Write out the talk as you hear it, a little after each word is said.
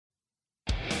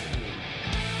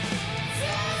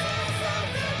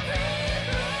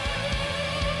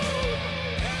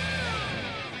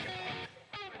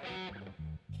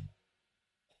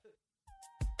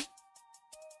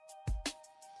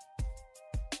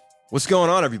What's going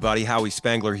on, everybody? Howie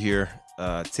Spangler here.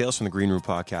 Tales from the Green Room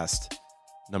podcast,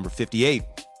 number 58,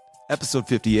 episode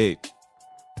 58.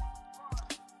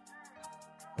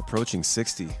 Approaching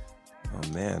 60. Oh,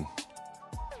 man.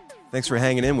 Thanks for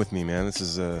hanging in with me, man. This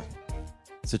is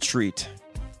it's a treat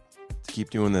to keep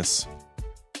doing this.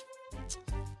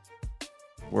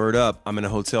 Word up. I'm in a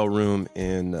hotel room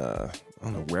in, I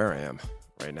don't know where I am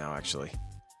right now, actually.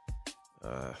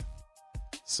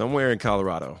 Somewhere in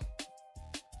Colorado.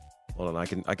 Hold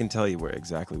on, I can tell you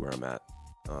exactly where I'm at.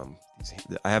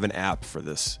 I have an app for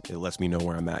this. It lets me know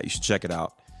where I'm at. You should check it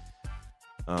out.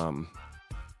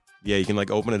 Yeah, you can like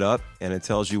open it up and it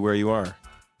tells you where you are.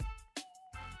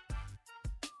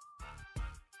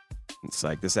 It's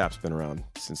like this app's been around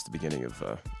since the beginning of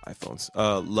iPhones.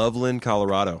 Loveland,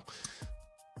 Colorado.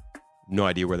 No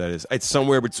idea where that is. It's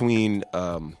somewhere between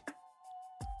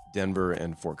Denver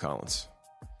and Fort Collins,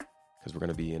 because we're going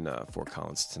to be in Fort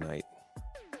Collins tonight.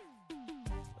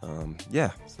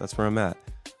 Yeah, so that's where I'm at.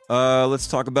 Let's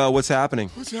talk about what's happening.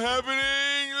 What's happening?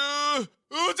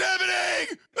 What's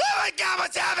happening? Oh my God,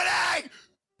 what's happening?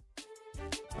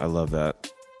 I love that.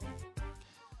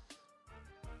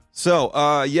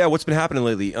 So, yeah, what's been happening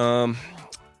lately? We're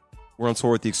on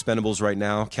tour with the Expendables right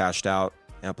now. Cashed Out,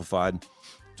 Amplified.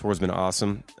 Tour's been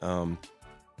awesome.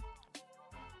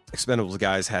 Expendables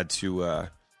guys had to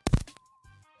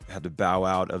bow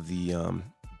out of the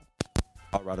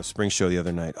Colorado Springs show the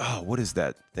other night. Oh, what is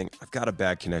that thing? I've got a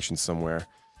bad connection somewhere.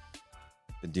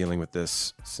 Been dealing with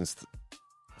this since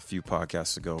a few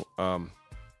podcasts ago.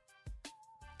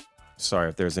 Sorry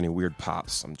if there's any weird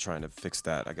pops. I'm trying to fix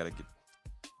that.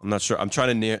 I'm not sure. I'm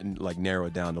trying to narrow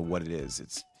it down to what it is.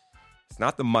 It's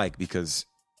not the mic, because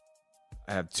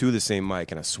I have two of the same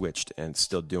mic and I switched and it's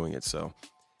still doing it. So,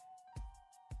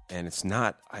 and it's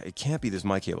not. It can't be this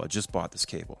mic cable. I just bought this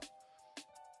cable,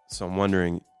 so I'm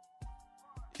wondering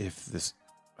if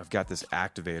I've got this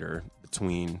activator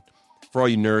between. For all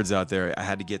you nerds out there, I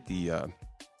had to get the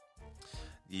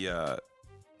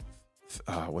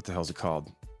what the hell is it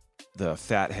called? The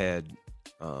Fathead.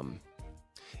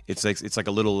 It's like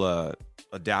a little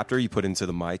adapter you put into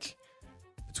the mic,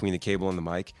 between the cable and the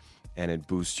mic, and it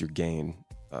boosts your gain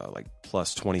like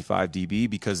plus 25 dB,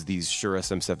 because these Shure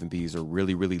SM7Bs are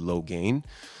really, really low gain.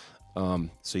 So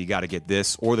you got to get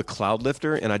this or the Cloud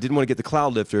Lifter, and I didn't want to get the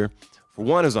Cloud Lifter. For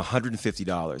one, it was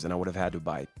 $150, and I would have had to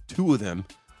buy two of them.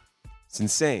 It's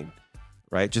insane,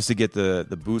 right? Just to get the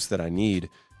boost that I need.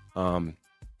 I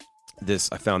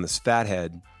found this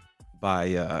Fathead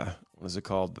by what is it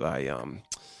called? By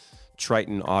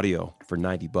Triton Audio for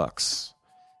 $90,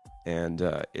 and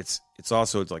it's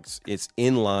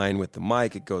in line with the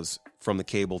mic. It goes from the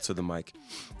cable to the mic,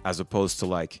 as opposed to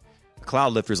like a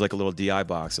Cloud Lifter is like a little DI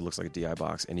box. It looks like a DI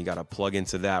box, and you got to plug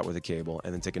into that with a cable,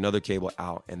 and then take another cable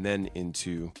out, and then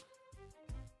into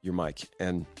your mic.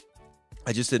 And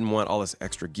I just didn't want all this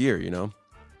extra gear, you know?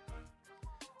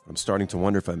 I'm starting to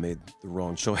wonder if I made the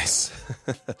wrong choice.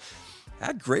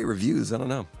 Had great reviews. I don't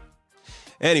know.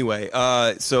 Anyway,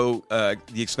 so the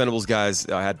Expendables guys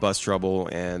had bus trouble,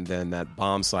 and then that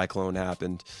bomb cyclone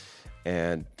happened,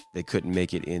 and they couldn't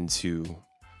make it into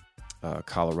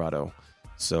Colorado.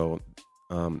 So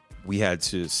we had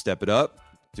to step it up,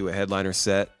 do a headliner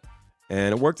set,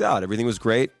 and it worked out. Everything was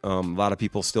great. A lot of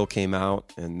people still came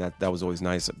out, and that was always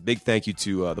nice. A big thank you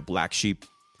to the Black Sheep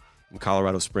in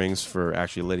Colorado Springs for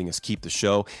actually letting us keep the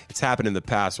show. It's happened in the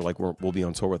past where like we'll be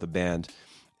on tour with a band,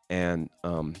 and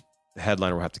the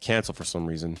headliner will have to cancel for some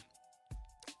reason,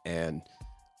 and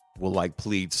we'll like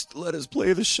plead, let us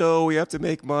play the show. We have to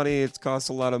make money. It costs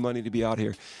a lot of money to be out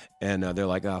here. And they're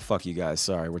like, fuck you guys.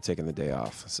 Sorry, we're taking the day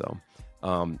off. So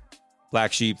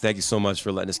Black Sheep, thank you so much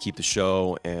for letting us keep the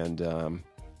show, and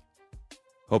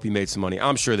hope you made some money.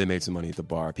 I'm sure they made some money at the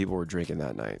bar. People were drinking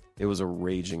that night. It was a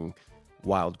raging,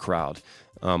 wild crowd.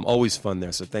 Always fun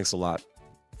there. So thanks a lot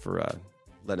for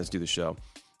letting us do the show.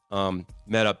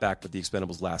 Met up back with the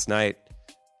Expendables last night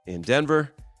in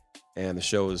Denver, and the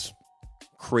show was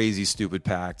crazy, stupid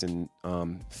packed, and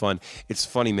fun. It's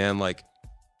funny, man. Like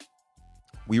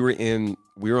we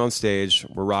were on stage,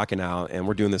 we're rocking out, and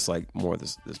we're doing this like more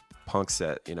this punk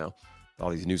set, you know, all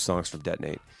these new songs from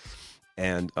Detonate,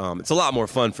 and it's a lot more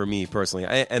fun for me personally,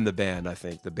 and the band. I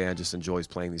think the band just enjoys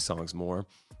playing these songs more.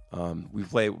 We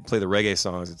play the reggae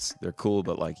songs. They're cool,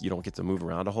 but like you don't get to move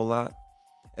around a whole lot.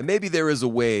 And maybe there is a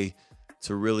way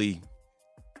to really,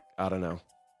 I don't know,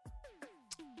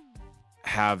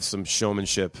 have some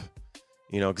showmanship,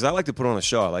 you know, because I like to put on a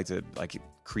show. I like to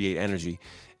create energy,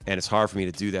 and it's hard for me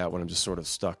to do that when I'm just sort of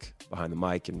stuck behind the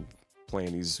mic and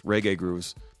playing these reggae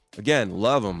grooves. Again,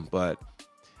 love them, but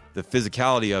the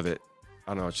physicality of it,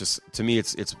 I don't know. It's just, to me,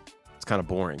 it's kind of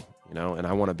boring, and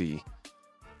I want to be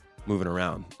moving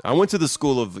around. I went to the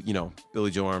school of,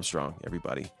 Billy Joe Armstrong,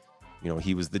 everybody.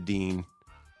 He was the dean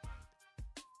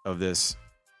of this,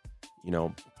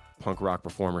 punk rock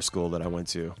performer school that I went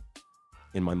to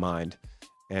in my mind.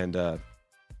 And, I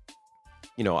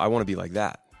want to be like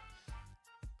that.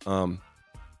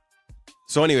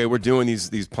 So anyway, we're doing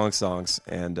these punk songs,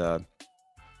 and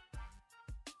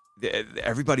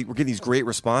everybody, we're getting these great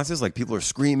responses. Like, people are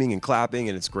screaming and clapping,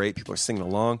 and it's great. People are singing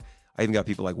along. I even got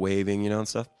people like waving, and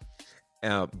stuff.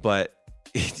 But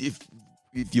if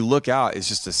you look out, it's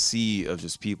just a sea of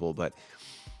just people. But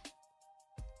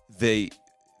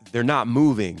they're not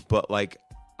moving. But like,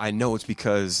 I know it's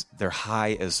because they're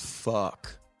high as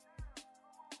fuck.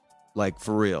 Like,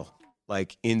 for real,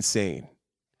 like insane.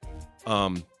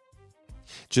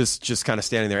 Just kind of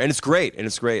standing there, and it's great,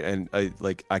 and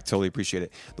I totally appreciate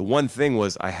it. The one thing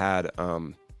was I had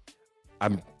I'm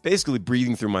basically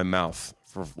breathing through my mouth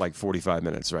for like 45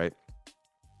 minutes, right?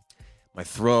 My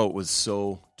throat was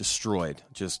so destroyed,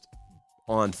 just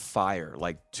on fire.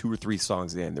 Like 2 or 3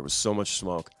 songs in, there was so much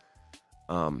smoke,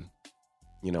 and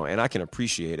I can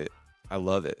appreciate it. I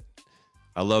love it.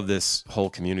 I love this whole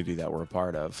community that we're a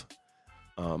part of.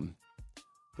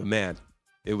 But man,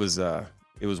 it was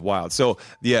wild. So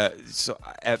yeah. So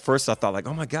at first I thought like,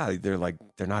 oh my God,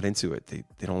 they're not into it.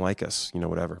 They don't like us,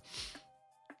 whatever.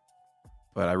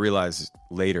 But I realized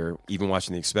later, even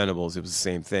watching the Expendables, it was the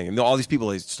same thing. And all these people,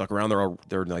 they stuck around.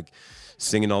 They're like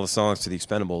singing all the songs to the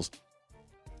Expendables.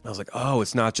 I was like, oh,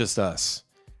 it's not just us.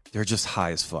 They're just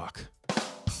high as fuck.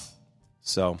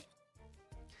 So,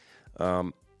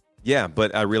 yeah.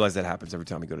 But I realize that happens every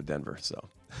time we go to Denver. So,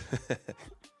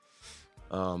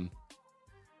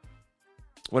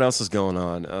 what else is going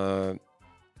on?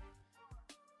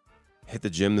 Hit the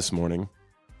gym this morning.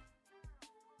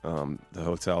 The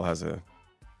hotel has an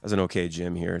okay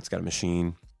gym here. It's got a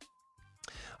machine.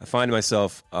 I find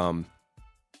myself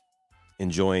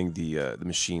enjoying the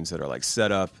machines that are like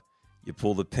set up. You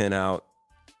pull the pin out,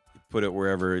 you put it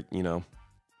wherever,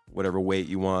 whatever weight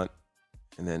you want,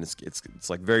 and then it's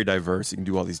like very diverse. You can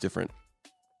do all these different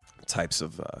types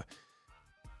of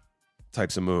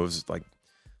moves, like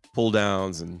pull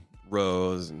downs and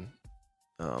rows and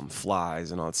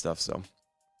flies and all that stuff. So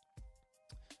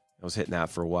I was hitting that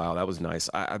for a while. That was nice.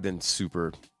 I've been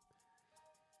super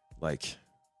like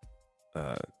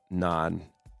not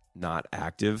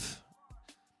active.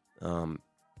 I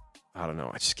don't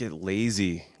know. I just get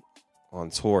lazy on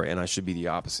tour, and I should be the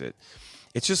opposite.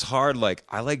 It's just hard. Like,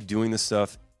 I like doing this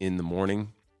stuff in the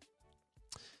morning.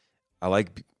 I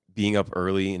like being up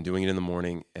early and doing it in the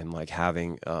morning, and like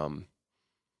having I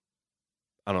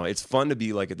don't know. It's fun to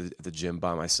be like at the gym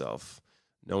by myself.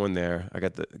 No one there. I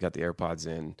got the AirPods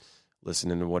in,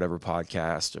 listening to whatever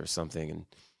podcast or something, and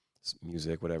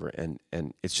music, whatever. And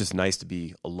it's just nice to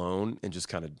be alone and just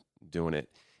kind of doing it.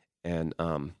 And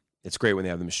it's great when they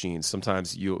have the machines.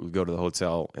 Sometimes you go to the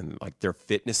hotel and like their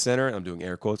fitness center, I'm doing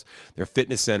air quotes, their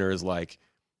fitness center is like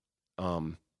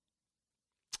a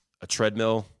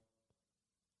treadmill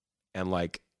and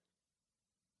like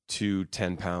 2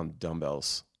 10-pound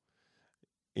dumbbells,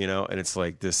 and it's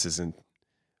like, this isn't,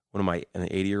 what am I, an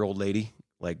 80-year-old lady?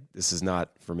 Like, this is not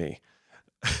for me.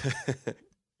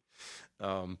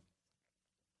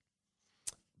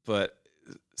 But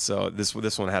so this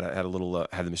one had a little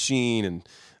had the machine, and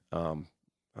I don't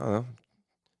know,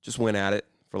 just went at it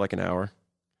for like an hour,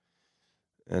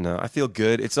 and I feel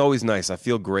good. It's always nice. I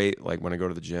feel great. Like when I go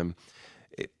to the gym,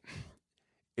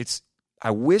 it's. I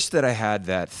wish that I had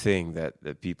that thing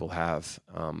that people have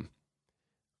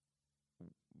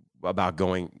about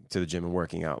going to the gym and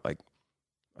working out. Like,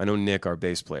 I know Nick, our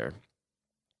bass player,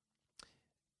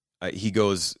 he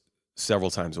goes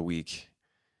several times a week.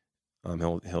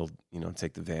 He'll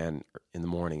take the van in the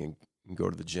morning and go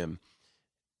to the gym,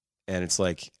 and it's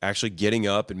like actually getting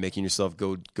up and making yourself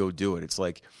go do it. It's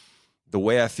like the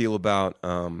way I feel about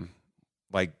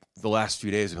like the last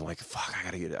few days. I've been like, fuck,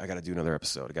 I gotta do another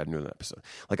episode.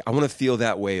 Like, I want to feel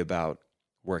that way about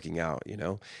working out,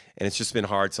 and it's just been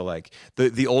hard to, like,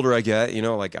 the older I get,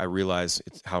 like, I realize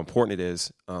how important it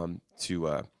is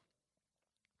to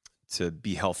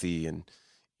be healthy and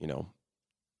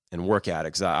and work at it,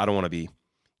 because I don't want to be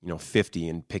 50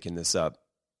 and picking this up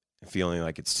and feeling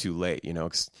like it's too late,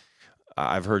 because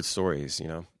I've heard stories,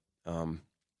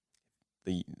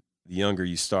 the younger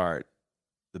you start,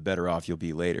 the better off you'll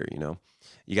be later. You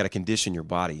got to condition your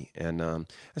body, and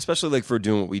especially like for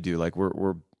doing what we do, like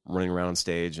we're running around on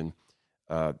stage and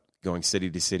going city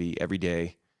to city every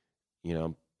day,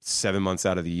 7 months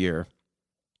out of the year,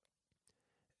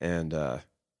 and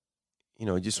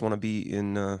you just want to be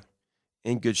in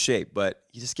in good shape, but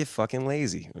you just get fucking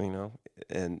lazy,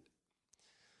 And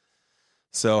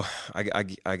so I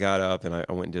got up and I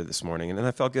went and did it this morning, and then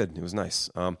I felt good. It was nice.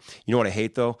 You know what I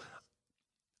hate though?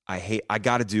 I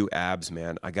got to do abs,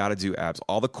 man. I got to do abs.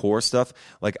 All the core stuff.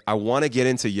 Like, I want to get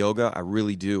into yoga. I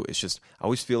really do. It's just, I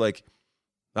always feel like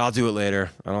I'll do it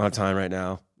later. I don't have time right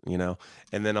now,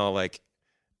 And then I'll like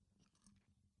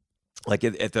at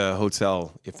the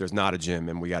hotel, if there's not a gym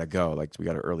and we got to go, like we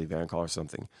got an early van call or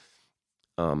something.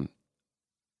 I'll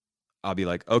be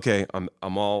like, okay,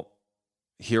 I'm all,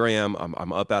 here I am.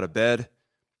 I'm up out of bed.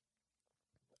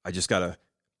 I just got to,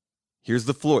 here's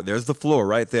the floor. There's the floor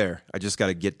right there. I just got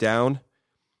to get down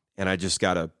and I just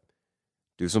got to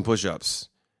do some push-ups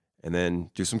and then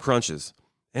do some crunches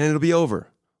and it'll be over.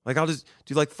 Like, I'll just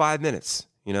do like 5 minutes,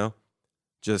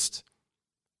 just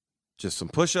some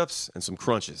push-ups and some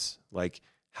crunches. Like,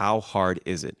 how hard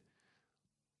is it?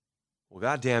 Well,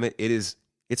 God damn it.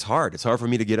 It's hard. It's hard for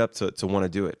me to get up to want to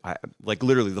do it. Like,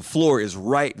 literally the floor is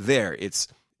right there. It's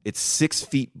 6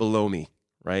 feet below me,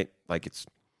 right? Like,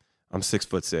 I'm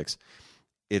 6'6".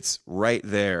 It's right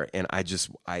there. And I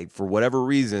for whatever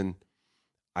reason,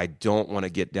 I don't want to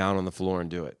get down on the floor and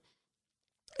do it.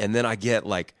 And then I get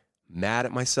like mad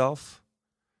at myself.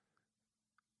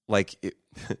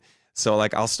 So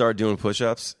like I'll start doing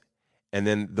push-ups. And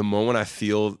then the moment I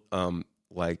feel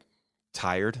like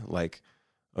tired, like,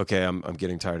 okay, I'm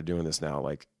getting tired of doing this now.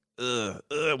 Like,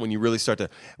 when you really start to,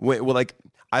 like,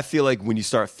 I feel like when you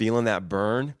start feeling that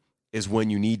burn is when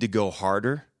you need to go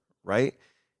harder. Right?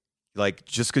 Like,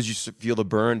 just because you feel the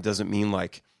burn doesn't mean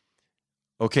like,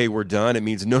 okay, we're done. It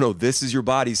means, no, this is your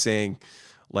body saying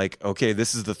like, okay,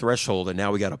 this is the threshold and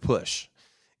now we got to push,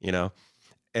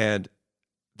 And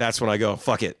that's when I go,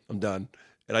 fuck it, I'm done.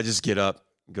 And I just get up,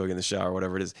 go get in the shower,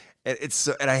 whatever it is. And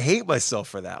and I hate myself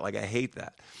for that. Like, I hate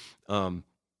that. I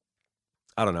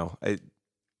don't know. I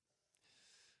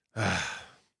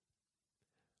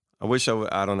wish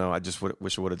I don't know. I just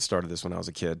wish I would have started this when I was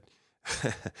a kid.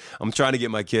 I'm trying to get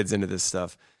my kids into this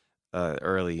stuff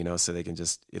early, so they can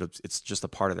it's just a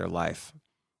part of their life.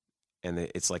 And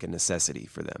it's like a necessity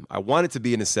for them. I want it to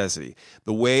be a necessity.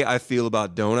 The way I feel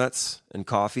about donuts and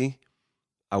coffee,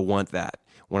 I want that.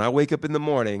 When I wake up in the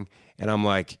morning and I'm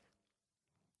like,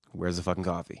 where's the fucking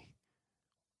coffee?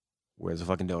 Where's the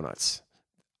fucking donuts?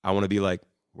 I want to be like,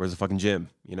 where's the fucking gym?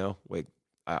 Wait,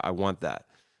 I want that.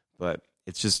 But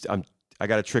it's just, I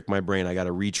got to trick my brain. I got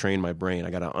to retrain my brain.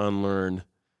 I got to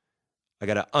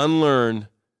unlearn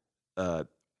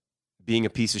being a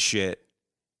piece of shit,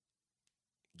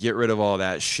 get rid of all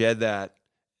that, shed that,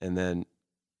 and then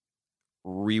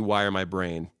rewire my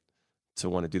brain to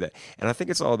want to do that. And I think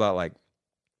it's all about like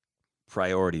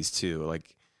priorities too.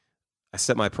 Like, I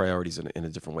set my priorities in a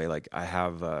different way. Like, I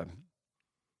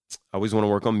always want to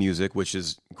work on music, which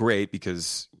is great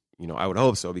because, I would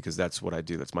hope so, because that's what I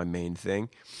do. That's my main thing.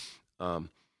 And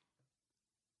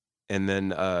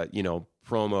then,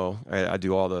 promo, I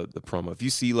do all the promo. If you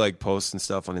see like posts and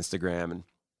stuff on Instagram,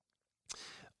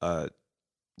 and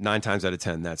 9 times out of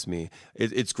 10, that's me.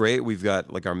 It's great. We've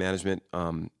got like our management.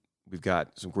 We've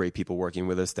got some great people working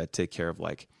with us that take care of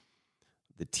like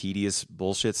the tedious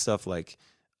bullshit stuff, like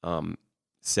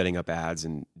setting up ads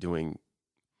and doing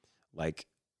like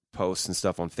posts and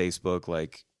stuff on Facebook.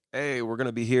 Like, hey, we're going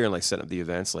to be here, and like setting up the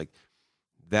events. Like,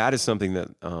 that is something that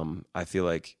I feel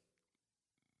like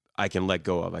I can let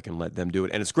go of. I can let them do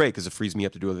it. And it's great because it frees me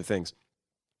up to do other things.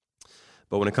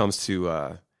 But when it comes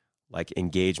to like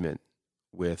engagement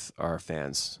with our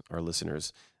fans, our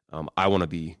listeners, I want to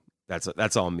be,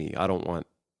 that's all me. I'm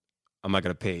not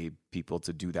going to pay people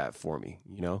to do that for me.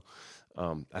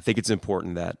 I think it's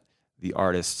important that the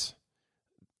artist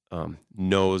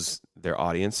knows their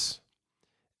audience,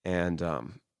 and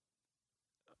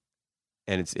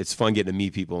it's fun getting to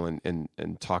meet people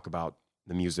and talk about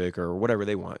the music or whatever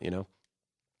they want,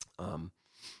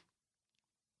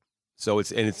 So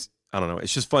it's I don't know,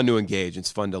 it's just fun to engage.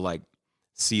 It's fun to like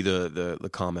see the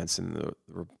comments and the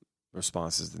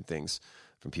responses and things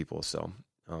from people. So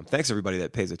thanks everybody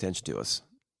that pays attention to us.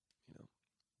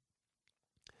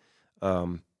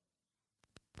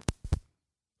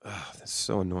 That's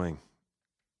so annoying.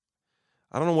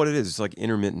 I don't know what it is. It's like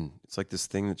intermittent. It's like this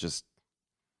thing that just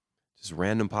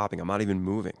random popping. I'm not even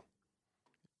moving.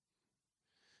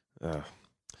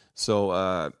 So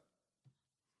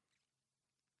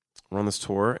we're on this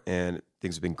tour and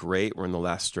things have been great. We're in the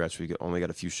last stretch. We only got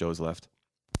a few shows left.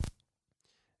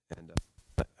 And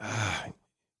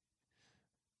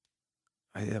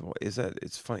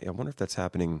it's funny. I wonder if that's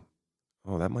happening.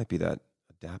 Oh, that might be that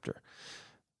adapter.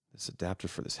 This adapter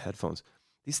for this headphones.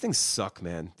 These things suck,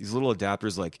 man. These little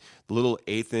adapters, like the little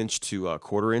 1/8 inch to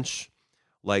 1/4 inch,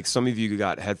 Like some of you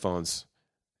got headphones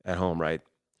at home, right?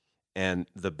 And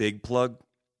the big plug,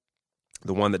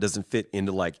 the one that doesn't fit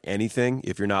into like anything,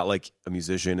 if you're not like a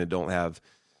musician and don't have,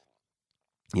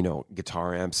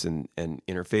 guitar amps and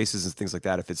interfaces and things like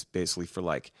that, if it's basically for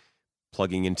like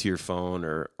plugging into your phone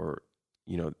or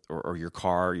your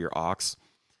car, your aux,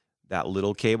 that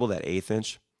little cable, that 1/8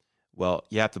 inch, well,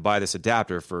 you have to buy this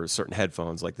adapter for certain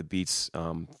headphones, like the Beats.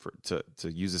 To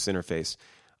use this interface,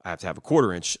 I have to have a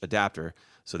 1/4 inch adapter.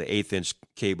 So the 1/8 inch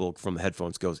cable from the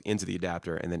headphones goes into the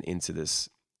adapter and then into this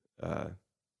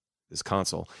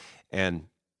console. And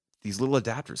these little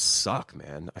adapters suck,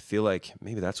 man. I feel like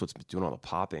maybe that's what's doing all the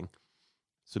popping.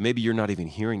 So maybe you're not even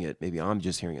hearing it. Maybe I'm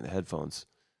just hearing it in the headphones.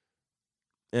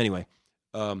 Anyway,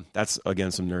 that's,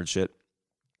 again, some nerd shit.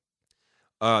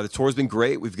 The tour's been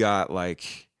great. We've got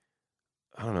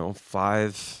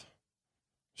 5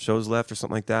 shows left or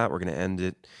something like that. We're going to end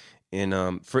it.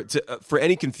 And for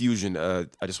any confusion, I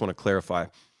just want to clarify.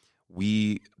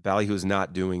 Ballyhoo is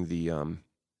not doing the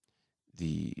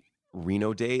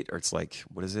Reno date, or it's like,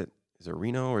 what is it? Is it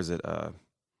Reno or is it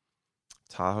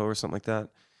Tahoe or something like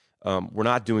that? We're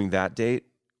not doing that date.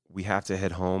 We have to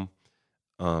head home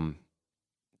to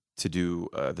do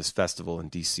this festival in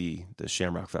DC, the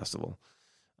Shamrock Festival.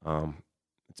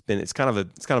 It's kind of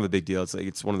a big deal.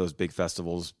 It's one of those big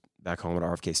festivals back home at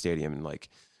RFK Stadium, and like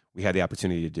we had the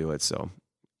opportunity to do it, so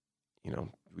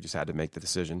we just had to make the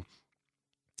decision.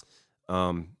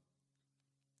 So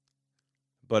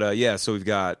we've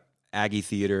got Aggie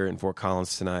Theater in Fort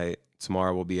Collins tonight.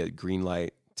 Tomorrow we'll be at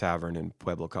Greenlight Tavern in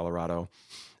Pueblo, Colorado.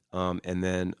 And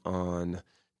then on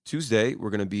Tuesday, we're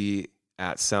going to be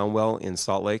at Soundwell in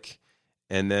Salt Lake.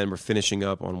 And then we're finishing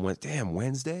up on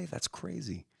Wednesday? That's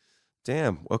crazy.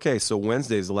 Damn. Okay, so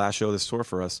Wednesday is the last show of this tour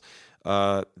for us.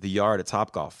 The Yard at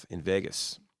Topgolf in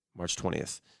Vegas, March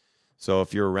 20th. So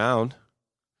if you're around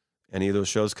any of those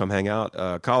shows, come hang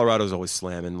out. Colorado's always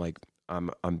slamming. Like,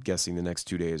 I'm guessing the next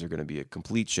 2 days are going to be a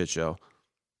complete shit show.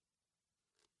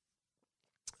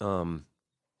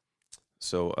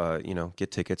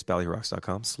 Get tickets,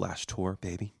 ballyhorrocks.com/tour,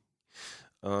 baby.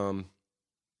 I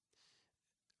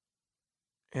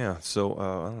don't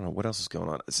know what else is going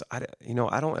on. I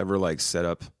don't ever like set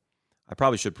up. I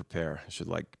probably should prepare. I should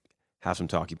like have some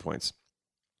talking points.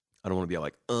 I don't want to be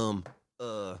like,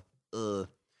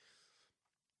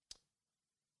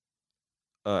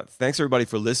 thanks everybody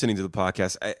for listening to the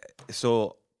podcast.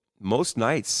 So most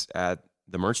nights at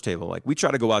the merch table, like we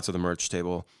try to go out to the merch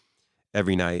table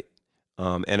every night.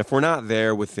 And if we're not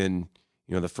there within,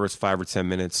 the first 5 or 10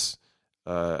 minutes,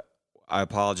 I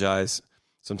apologize.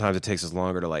 Sometimes it takes us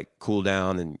longer to like cool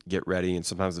down and get ready. And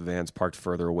sometimes the van's parked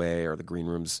further away or the green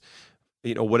room's,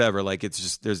 whatever. Like it's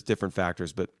just, there's different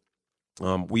factors, but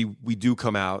we do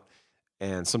come out,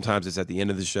 and sometimes it's at the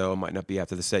end of the show. It might not be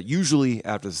after the set, usually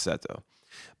after the set though.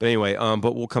 But anyway,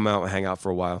 but we'll come out and hang out for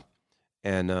a while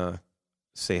and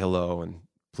say hello, and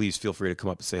please feel free to come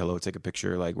up and say hello, take a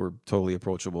picture. Like we're totally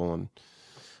approachable. And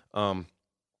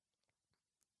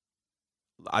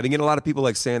I've been getting a lot of people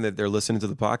like saying that they're listening to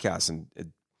the podcast, and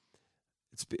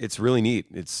it's really neat.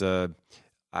 It's I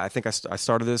think I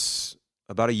started this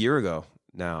about a year ago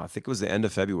now. I think it was the end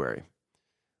of February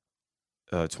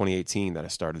 2018 that I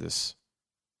started this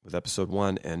with episode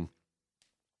 1, and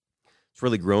it's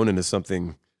really grown into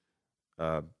something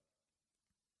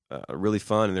really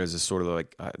fun. And there's this sort of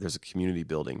like there's a community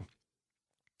building.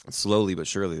 Slowly but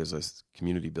surely, there's this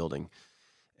community building,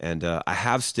 and I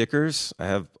have stickers. I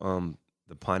have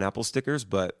the pineapple stickers,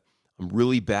 but I'm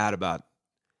really bad about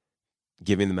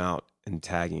giving them out and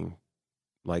tagging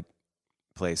like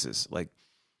places. Like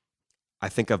I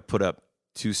think I've put up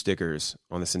 2 stickers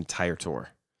on this entire tour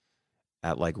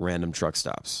at like random truck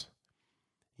stops.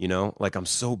 Like I'm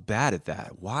so bad at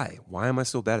that. Why am I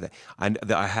so bad at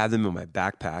that? I have them in my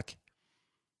backpack,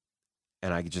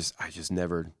 and I just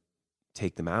never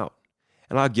take them out.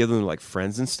 And I'll give them to like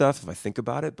friends and stuff if I think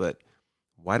about it, but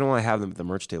why don't I have them at the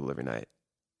merch table every night?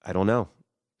 I don't know.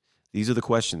 These are the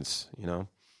questions,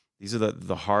 These are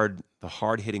the hard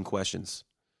hitting questions.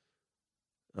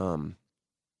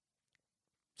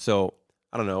 So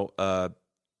I don't know.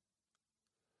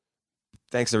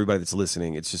 Thanks everybody that's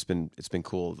listening. It's been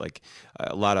cool. Like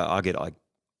I'll get like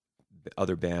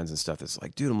other bands and stuff that's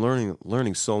like, dude, I'm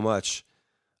learning so much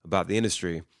about the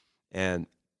industry. And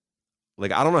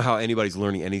like, I don't know how anybody's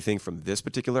learning anything from this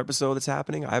particular episode that's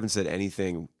happening. I haven't said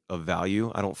anything of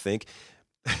value, I don't think.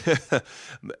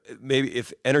 Maybe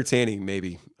if entertaining,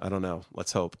 maybe, I don't know.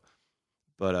 Let's hope.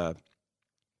 But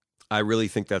I really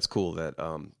think that's cool that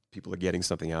people are getting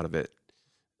something out of it.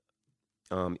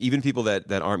 Even people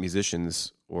that aren't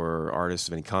musicians or artists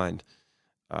of any kind,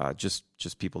 just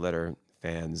people that are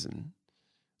fans, and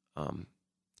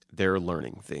they're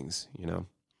learning things, you know.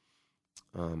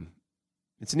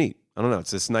 It's neat. I don't know.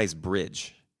 It's this nice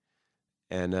bridge,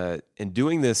 and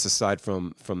doing this aside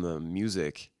from the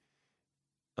music,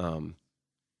 I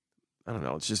don't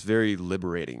know. It's just very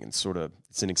liberating, and sort of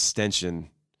it's an extension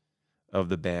of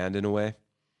the band in a way,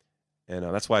 and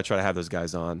that's why I try to have those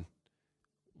guys on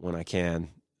when I can.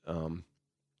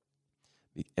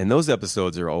 And those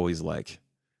episodes are always like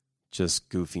just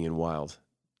goofy and wild.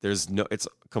 It's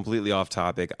completely off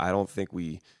topic. I don't think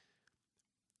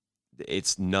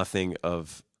it's nothing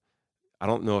of, I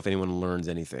don't know if anyone learns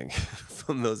anything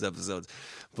from those episodes,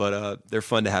 but they're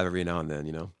fun to have every now and then,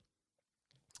 you know?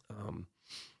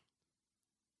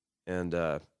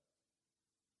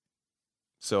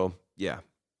 So yeah,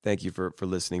 thank you for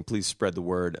listening. Please spread the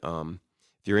word. If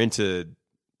you're into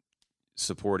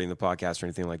supporting the podcast or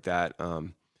anything like that,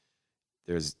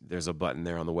 there's a button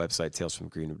there on the website,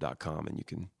 talesfromgreenwood.com, and you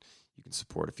can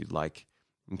support if you'd like.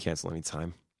 You can cancel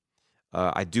anytime.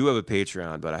 I do have a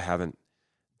Patreon, but I haven't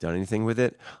done anything with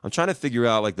it. I'm trying to figure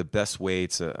out like the best way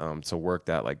to work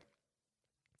that. Like,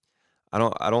 I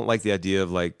don't like the idea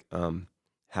of like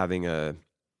having it's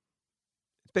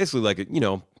basically like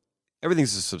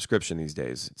everything's a subscription these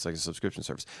days. It's like a subscription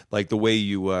service, like the way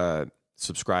you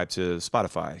subscribe to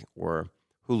Spotify or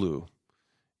Hulu,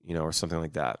 or something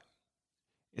like that.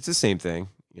 It's the same thing,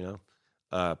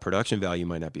 Production value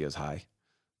might not be as high,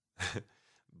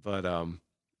 but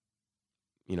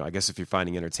I guess if you're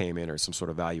finding entertainment or some sort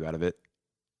of value out of it,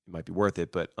 it might be worth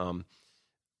it. But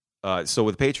so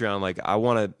with Patreon, like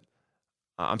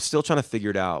I'm still trying to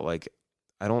figure it out. Like,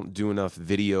 I don't do enough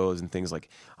videos and things. Like,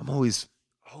 I'm always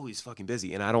fucking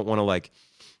busy, and I don't want to like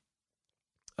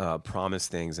promise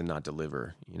things and not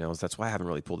deliver. So that's why I haven't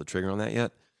really pulled the trigger on that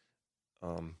yet.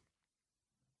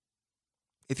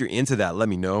 If you're into that, let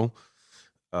me know,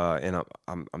 and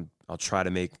I'll try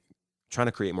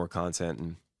to create more content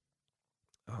and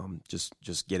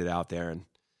just get it out there. And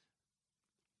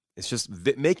it's just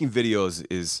making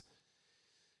videos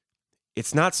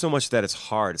it's not so much that it's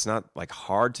hard. It's not like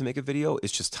hard to make a video.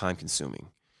 It's just time consuming.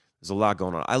 There's a lot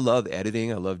going on. I love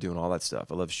editing. I love doing all that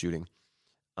stuff. I love shooting.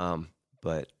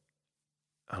 But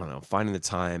I don't know, finding the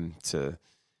time to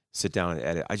sit down and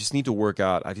edit. I just need to work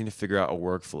out. I need to figure out a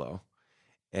workflow.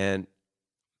 And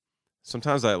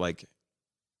sometimes I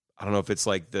don't know if it's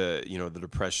like the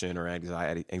depression or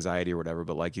anxiety or whatever,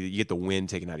 but like you get the wind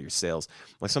taken out of your sails.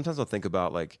 Like sometimes I'll think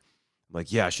about like,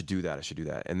 yeah, I should do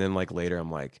that. And then like later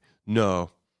I'm like, no,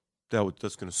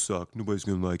 that's going to suck. Nobody's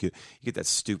going to like it. You get that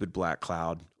stupid black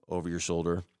cloud over your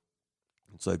shoulder.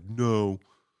 It's like, no,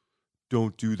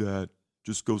 don't do that.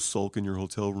 Just go sulk in your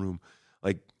hotel room.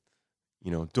 Like,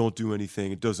 don't do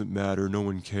anything. It doesn't matter. No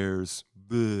one cares.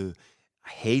 Bleh. I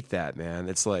hate that, man.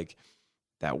 It's like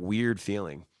that weird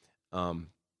feeling.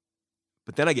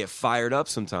 But then I get fired up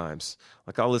sometimes.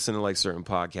 Like I'll listen to like certain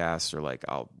podcasts, or like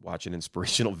I'll watch an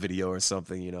inspirational video or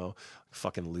something,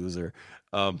 fucking loser.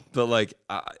 But like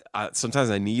I sometimes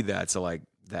I need that to like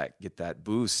get that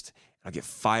boost. I get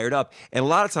fired up. And a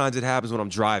lot of times it happens when I'm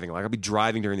driving. Like I'll be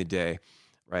driving during the day,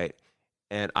 right?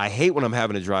 And I hate when I'm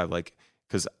having to drive, like,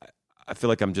 because I feel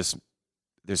like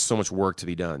there's so much work to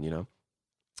be done,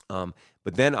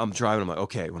 But then I'm driving, I'm like,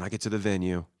 okay, when I get to the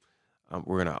venue, I'm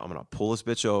gonna pull this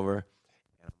bitch over.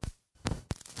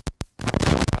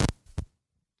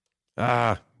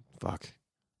 Fuck.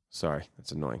 Sorry,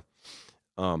 that's annoying.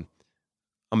 I'm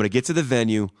gonna get to the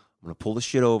venue. I'm gonna pull the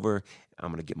shit over.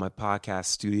 I'm gonna get my podcast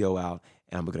studio out,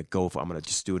 and I'm gonna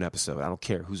just do an episode. I don't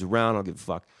care who's around. I don't give a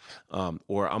fuck.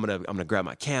 Or I'm gonna grab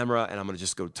my camera and I'm gonna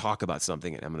just go talk about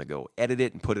something, and I'm gonna go edit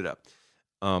it and put it up.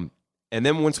 And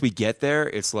then once we get there,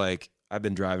 it's like I've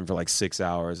been driving for like 6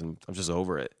 hours and I'm just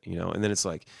over it, And then it's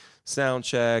like sound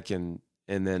check, and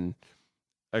then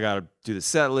I gotta do the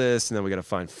set list, and then we gotta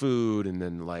find food, and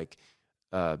then like,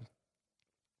 and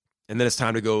then it's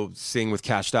time to go sing with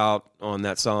Cashed Out on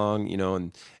that song,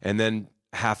 and then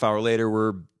a half hour later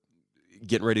we're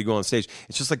getting ready to go on stage.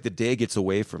 It's just like the day gets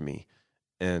away from me,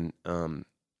 and I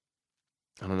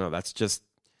don't know. That's just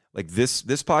like this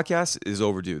podcast is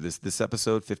overdue. This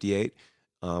episode 58.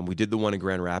 We did the one in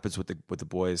Grand Rapids with the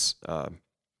boys.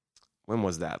 When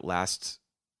was that? Last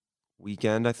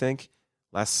weekend, I think.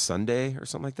 Last Sunday or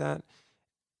something like that.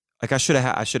 Like I should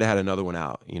have had another one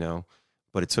out,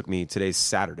 but it took me. Today's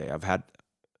Saturday. I've had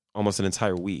almost an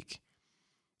entire week,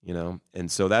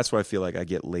 and so that's where I feel like I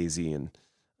get lazy, and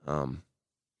I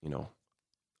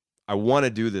want to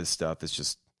do this stuff. It's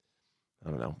just, I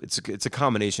don't know. It's a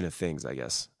combination of things, I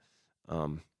guess.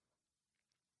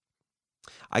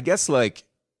 I guess like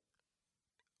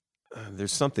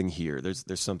there's something here.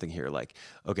 There's something here. Like,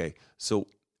 okay, so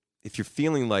if you're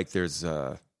feeling like there's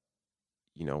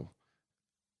you know,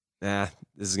 this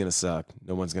is gonna suck.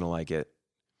 No one's gonna like it.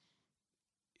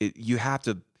 You have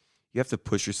to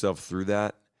push yourself through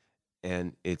that,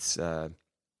 and it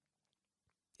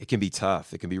can be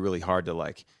tough. It can be really hard to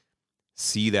like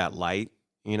see that light,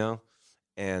 you know,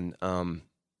 and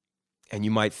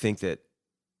you might think that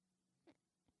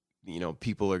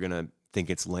people are gonna think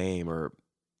it's lame or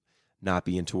not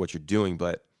be into what you're doing,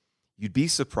 but you'd be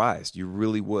surprised. You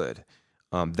really would.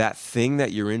 That thing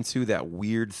that you're into, that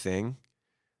weird thing,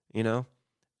 you know,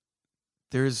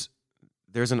 there's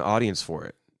an audience for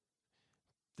it.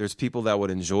 There's people that would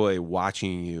enjoy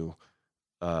watching you,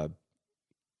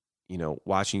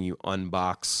 watching you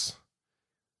unbox,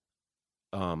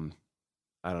 I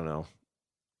don't know,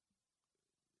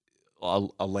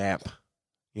 a lamp,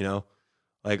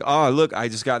 like, oh, look, I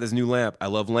just got this new lamp. I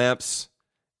love lamps.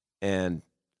 And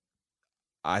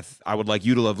I would like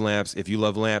you to love lamps. If you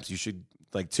love lamps, you should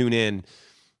like tune in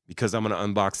because I'm going to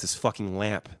unbox this fucking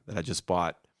lamp that I just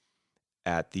bought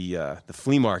at the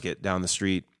flea market down the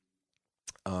street.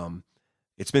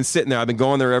 It's been sitting there. I've been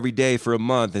going there every day for a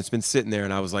month. It's been sitting there,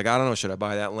 and I was like, I don't know, should I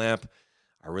buy that lamp?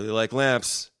 I really like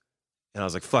lamps. And I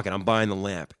was like, fuck it, I'm buying the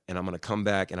lamp, and I'm going to come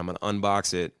back and I'm going to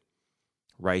unbox it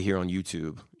right here on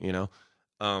YouTube,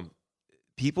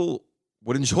 People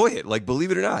would enjoy it, like,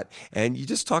 believe it or not. And you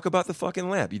just talk about the fucking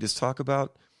lamp. You just talk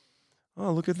about,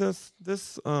 oh, look at this.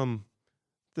 This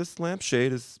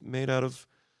lampshade is made out of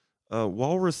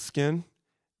walrus skin,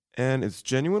 and it's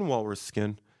genuine walrus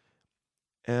skin.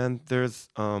 And there's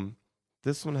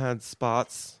this one had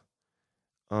spots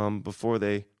before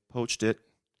they poached it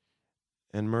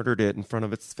and murdered it in front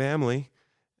of its family,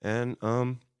 and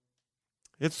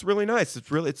it's really nice.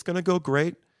 It's gonna go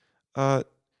great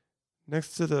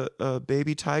next to the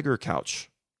baby tiger couch.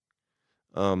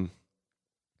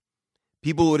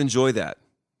 People would enjoy that.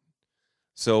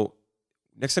 So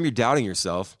next time you're doubting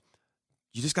yourself,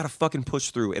 you just got to fucking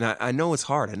push through. And I know it's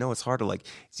hard. I know it's hard to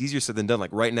it's easier said than done.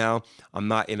 Like right now, I'm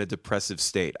not in a depressive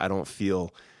state. I don't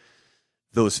feel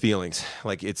those feelings.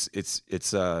 Like it's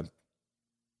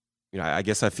I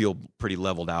guess I feel pretty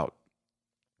leveled out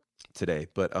today,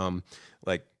 but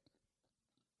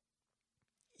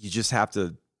you just have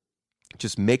to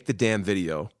just make the damn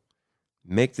video,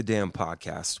 make the damn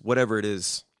podcast, whatever it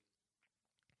is.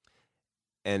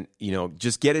 And,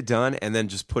 just get it done and then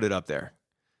just put it up there.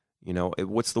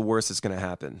 What's the worst that's going to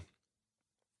happen?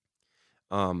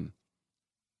 When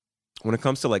it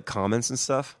comes to like comments and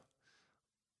stuff,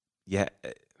 yeah,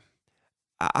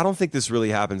 I don't think this really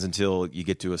happens until you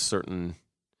get to a certain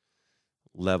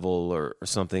level or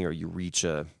something, or you reach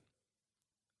a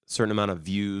certain amount of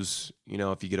views,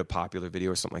 if you get a popular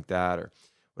video or something like that or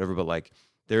whatever. But like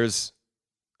there's,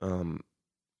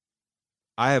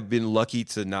 I have been lucky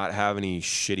to not have any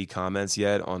shitty comments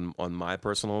yet on my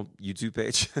personal YouTube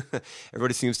page.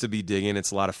 Everybody seems to be digging.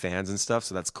 It's a lot of fans and stuff,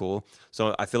 so that's cool.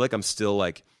 So I feel like I'm still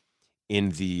like in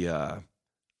the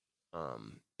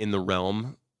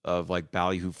realm of like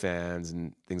Ballyhoo fans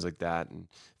and things like that, and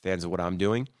fans of what I'm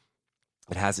doing.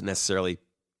 It hasn't necessarily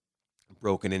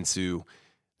broken into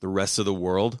the rest of the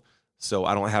world, so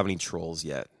I don't have any trolls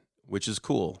yet, which is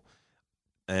cool.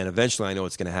 And eventually I know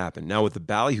it's going to happen. Now with the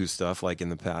Ballyhoo stuff, like in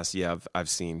the past, yeah, I've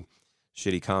seen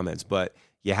shitty comments, but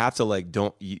you have to like,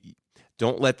 don't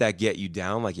let that get you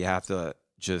down. Like you have to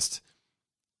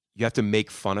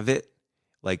make fun of it.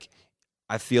 Like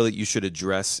I feel that you should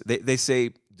address, they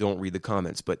say don't read the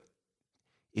comments, but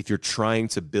if you're trying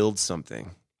to build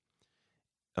something,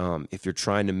 if you're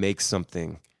trying to make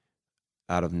something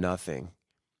out of nothing,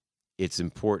 it's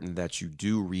important that you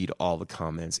do read all the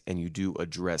comments and you do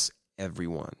address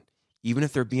everyone, even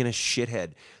if they're being a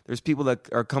shithead. There's people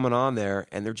that are coming on there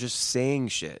and they're just saying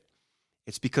shit.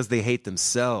 It's because they hate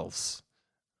themselves,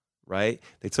 right?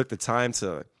 They took the time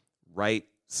to write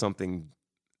something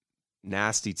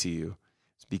nasty to you.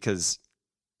 It's because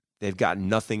they've got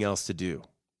nothing else to do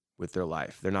with their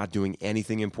life. They're not doing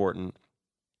anything important.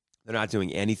 They're not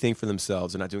doing anything for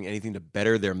themselves. They're not doing anything to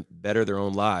better their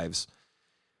own lives.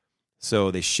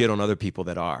 So they shit on other people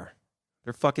that are.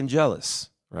 They're fucking jealous,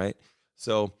 right?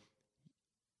 So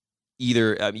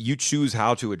either you choose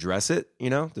how to address it,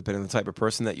 depending on the type of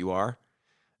person that you are.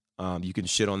 You can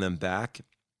shit on them back.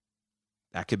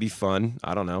 That could be fun.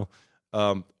 I don't know.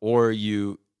 Or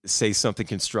you say something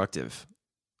constructive,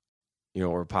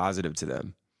 or positive to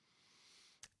them.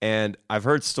 And I've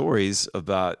heard stories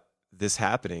about this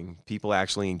happening, people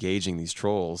actually engaging these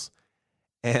trolls.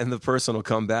 And the person will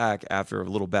come back after a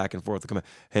little back and forth. They'll come back,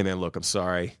 hey, man, look, I'm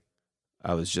sorry.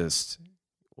 I was just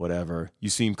whatever. You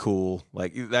seem cool.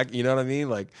 Like that, you know what I mean?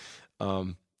 Like,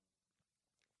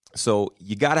 so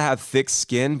you got to have thick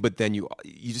skin, but then you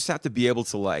just have to be able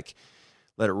to like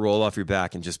let it roll off your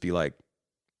back and just be like,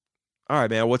 all right,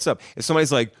 man, what's up? If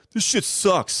somebody's like, this shit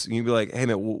sucks, you can be like, hey,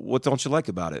 man, what don't you like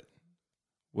about it?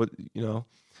 What, you know,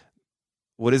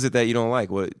 what is it that you don't like?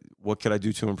 What can I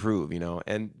do to improve, you know?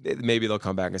 And maybe they'll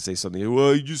come back and say something,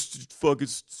 well, you just fucking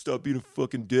stop being a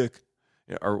fucking dick,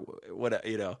 you know, or what,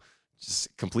 you know,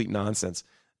 just complete nonsense.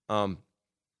 You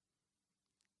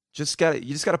just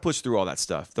gotta push through all that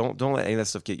stuff. Don't let any of that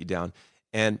stuff get you down.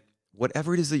 And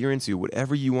whatever it is that you're into,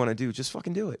 whatever you want to do, just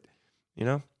fucking do it, you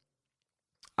know?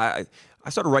 I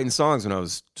started writing songs when I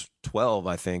was 12,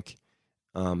 I think,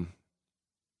 you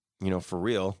know, for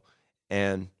real.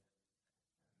 And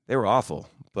they were awful,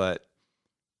 but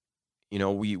you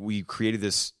know, we created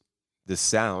this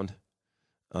sound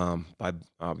by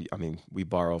I mean, we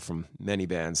borrow from many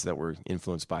bands that we're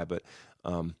influenced by, but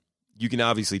you can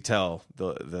obviously tell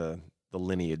the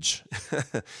lineage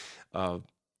of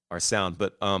our sound.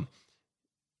 But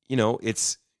you know,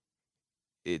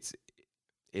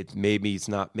 maybe it's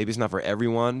not for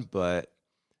everyone, but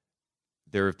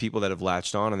there are people that have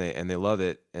latched on and they love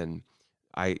it. And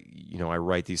I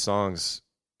write these songs,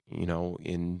 you know,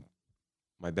 in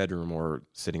my bedroom or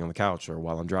sitting on the couch or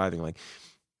while I'm driving. Like,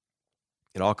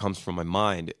 it all comes from my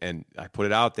mind, and I put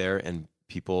it out there and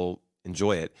people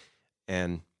enjoy it.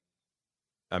 And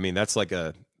I mean, that's like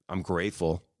I'm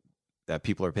grateful that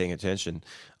people are paying attention.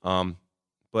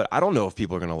 But I don't know if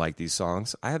people are going to like these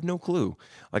songs. I have no clue.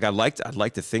 Like, I'd like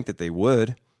to think that they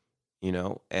would, you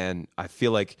know, and I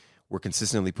feel like we're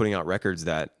consistently putting out records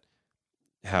that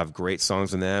have great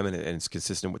songs in them, and it's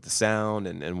consistent with the sound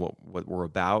and what we're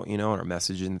about, you know, and our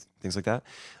message and things like that.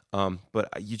 But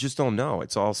you just don't know.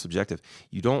 It's all subjective.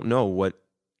 You don't know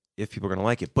if people are going to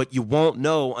like it, but you won't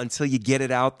know until you get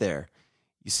it out there.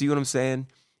 You see what I'm saying?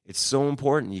 It's so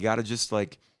important. You got to just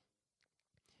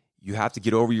you have to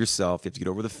get over yourself. You have to get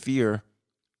over the fear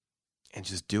and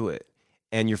just do it.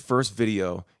 And your first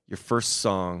video, your first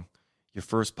song, your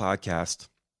first podcast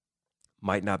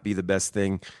might not be the best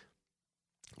thing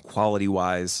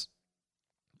quality-wise,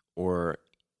 or,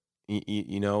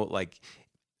 you know, like,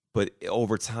 but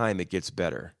over time it gets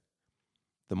better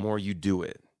the more you do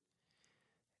it.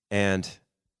 And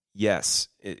yes,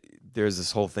 there's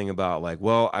this whole thing about like,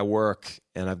 well, I work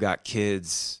and I've got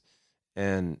kids,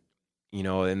 and you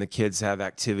know, and the kids have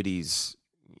activities,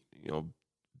 you know,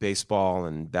 baseball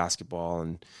and basketball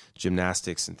and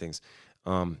gymnastics and things.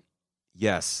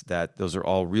 Yes, that those are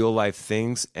all real life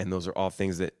things, and those are all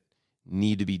things that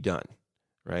need to be done,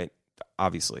 right?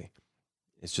 Obviously,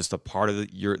 it's just a part of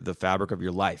the fabric of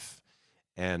your life,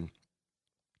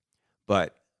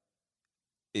 but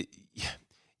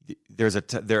there is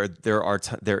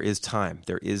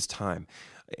time,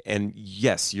 and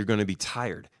yes, you're going to be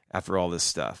tired after all this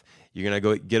stuff. You're going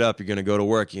to get up, you're going to go to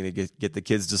work, you're going to get the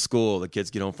kids to school, the kids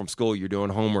get home from school, you're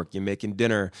doing homework, you're making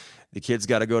dinner, the kids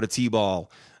got to go to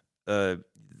t-ball, the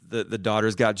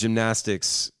daughter's got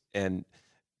gymnastics, and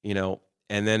you know,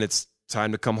 and then it's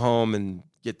time to come home and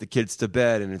get the kids to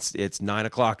bed, and it's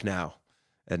 9:00 now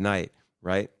at night,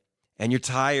 right? And you're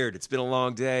tired. It's been a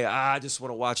long day. I just want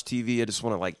to watch TV. I just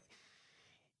want to like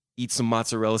eat some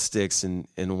mozzarella sticks and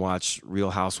watch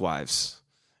Real Housewives.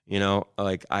 You know,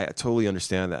 like, I totally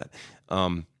understand that.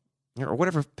 Or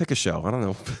whatever, pick a show. I don't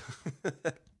know.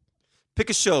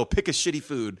 Pick a show, pick a shitty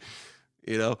food,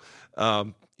 you know,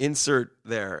 insert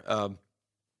there.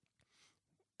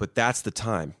 But that's the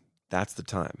time. That's the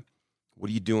time.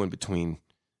 What are you doing between,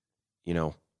 you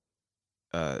know,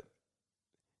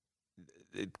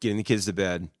 getting the kids to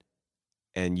bed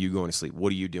and you going to sleep?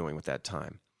 What are you doing with that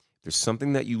time? There's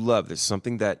something that you love. There's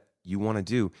something that you want to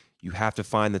do. You have to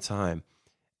find the time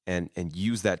and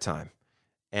use that time.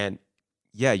 And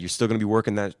yeah, you're still going to be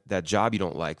working that job you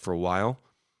don't like for a while.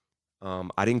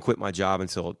 I didn't quit my job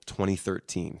until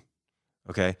 2013.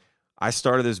 Okay. I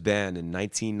started this band in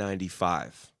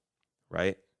 1995,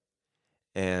 right?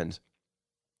 And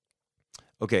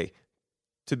okay,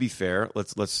 to be fair,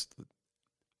 let's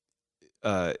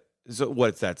so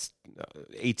what, that's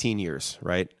 18 years,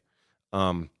 right?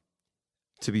 To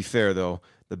be fair though,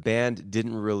 the band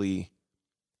didn't really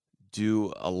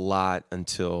do a lot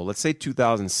until, let's say,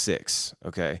 2006,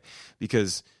 okay?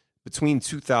 Because between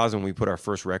 2000 when we put our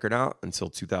first record out until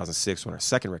 2006 when our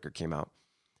second record came out,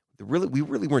 we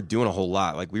really weren't doing a whole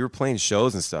lot. Like, we were playing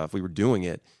shows and stuff. We were doing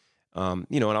it.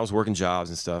 You know, and I was working jobs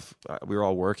and stuff. We were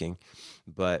all working,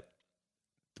 but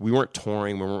we weren't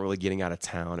touring. We weren't really getting out of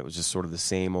town. It was just sort of the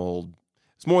same old,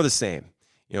 it's more the same,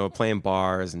 you know, playing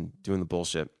bars and doing the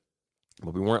bullshit,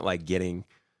 but we weren't like getting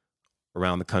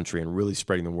around the country and really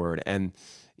spreading the word. And,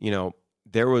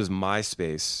 there was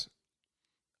MySpace.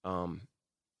 And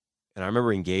I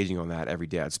remember engaging on that every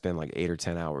day. I'd spend like 8 or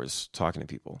 10 hours talking to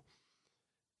people,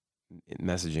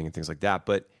 messaging and things like that.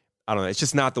 But I don't know. It's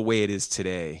just not the way it is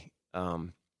today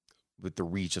with the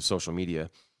reach of social media.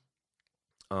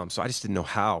 So I just didn't know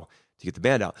how to get the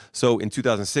band out. So in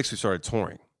 2006, we started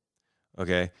touring.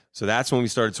 Okay. So that's when we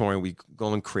started touring. We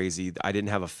going crazy. I didn't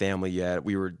have a family yet.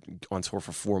 We were on tour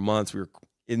for 4 months. We were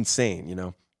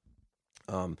insane,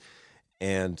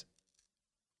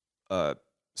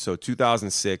 So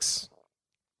 2006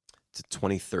 to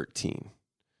 2013.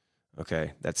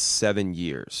 Okay. That's 7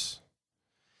 years.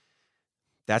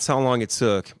 That's how long it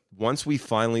took. Once we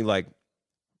finally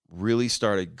really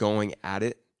started going at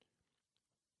it,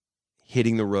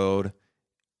 hitting the road,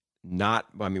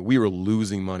 we were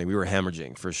losing money. We were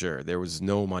hemorrhaging for sure. There was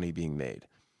no money being made.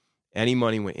 Any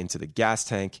money went into the gas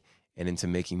tank and into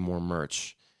making more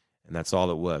merch. And that's all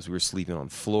it was. We were sleeping on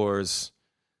floors.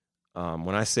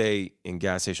 When I say in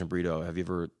gas station burrito, have you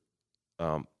ever,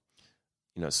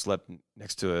 slept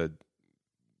next to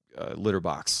a litter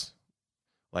box?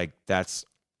 Like that's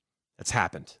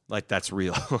happened. Like that's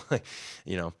real,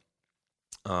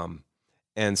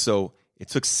 and so it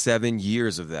took 7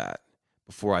 years of that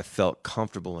before I felt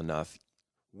comfortable enough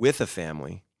with a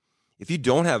family. If you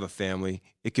don't have a family,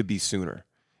 it could be sooner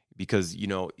because,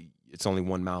 it's only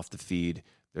one mouth to feed.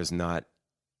 There's no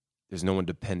one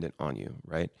dependent on you.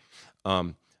 Right.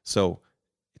 So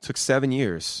it took 7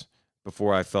 years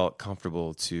before I felt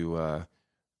comfortable to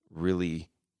really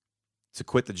to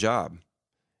quit the job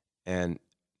and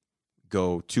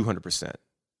go 200%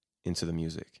 into the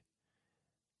music.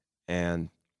 And,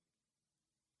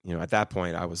 at that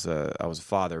point I was a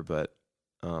father, but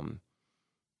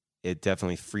it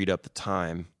definitely freed up the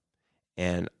time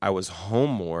and I was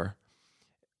home more.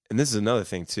 And this is another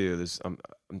thing too. I'm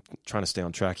trying to stay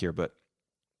on track here, but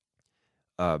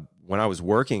when I was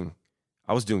working,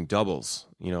 I was doing doubles,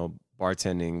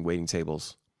 bartending, waiting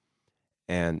tables.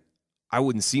 And I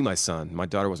wouldn't see my son. My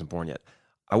daughter wasn't born yet.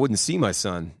 I wouldn't see my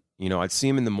son. I'd see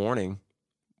him in the morning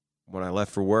when I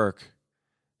left for work.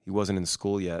 He wasn't in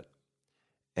school yet.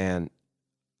 And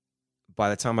by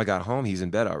the time I got home, he's in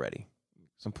bed already.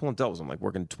 So I'm pulling doubles. I'm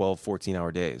working 12,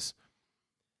 14-hour days.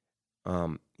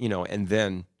 And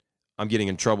then I'm getting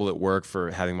in trouble at work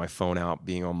for having my phone out,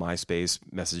 being on MySpace,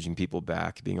 messaging people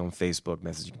back, being on Facebook,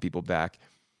 messaging people back,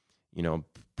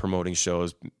 promoting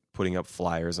shows, putting up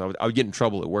flyers. I would get in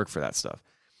trouble at work for that stuff.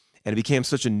 And it became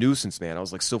such a nuisance, man. I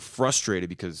was so frustrated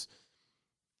because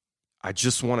I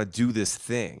just want to do this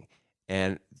thing.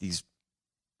 And these,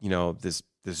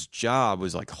 this job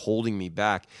was holding me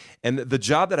back. And the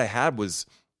job that I had was,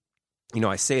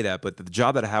 I say that, but the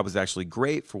job that I had was actually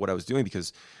great for what I was doing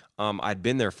because I'd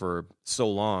been there for so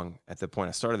long at the point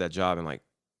I started that job in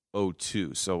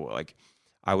 2002. So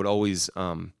I would always,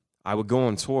 I would go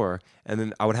on tour and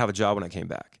then I would have a job when I came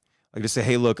back. Just say,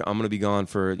 hey, look, I'm going to be gone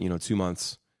for, 2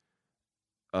 months.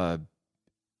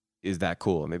 Is that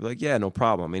cool? And they'd be yeah, no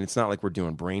problem. It's not like we're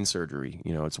doing brain surgery.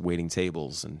 It's waiting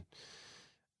tables and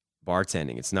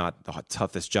bartending. It's not the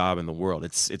toughest job in the world.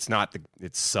 It's not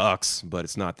it sucks, but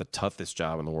it's not the toughest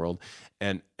job in the world.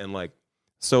 And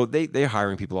so they're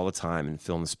hiring people all the time and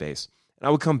filling the space. And I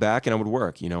would come back and I would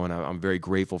work, and I'm very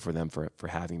grateful for them for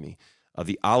having me.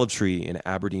 The Olive Tree in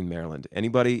Aberdeen, Maryland.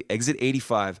 Anybody, exit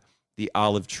 85, the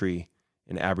Olive Tree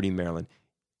in Aberdeen, Maryland.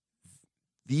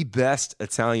 The best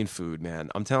Italian food, man.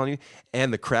 I'm telling you.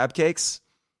 And the crab cakes.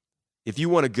 If you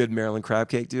want a good Maryland crab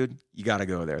cake, dude, you got to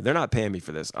go there. They're not paying me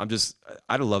for this.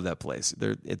 I love that place.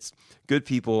 It's good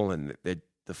people and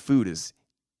the food is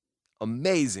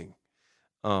amazing.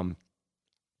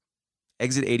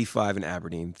 Exit 85 in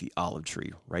Aberdeen, the Olive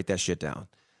Tree. Write that shit down.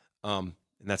 And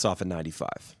that's off at 95.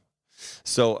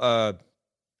 So,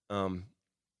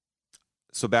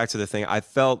 so back to the thing. I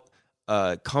felt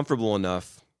comfortable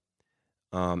enough,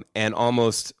 and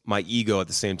almost my ego at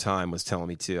the same time was telling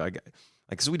me too.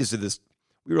 Because we just did this.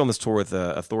 We were on this tour with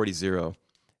Authority Zero,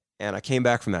 and I came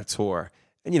back from that tour,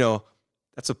 and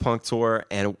that's a punk tour,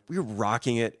 and we were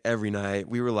rocking it every night.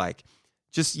 We were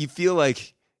you feel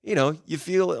you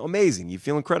feel amazing. You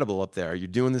feel incredible up there. You're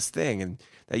doing this thing and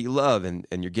that you love, and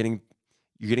you're getting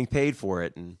paid for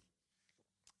it, and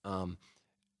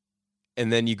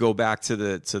then you go back to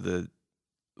the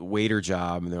waiter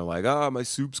job, and they're like, "Oh, my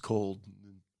soup's cold.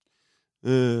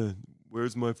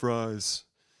 Where's my fries?"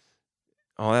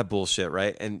 All that bullshit,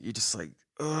 right? And you're just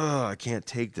I can't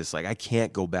take this. I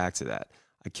can't go back to that.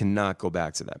 I cannot go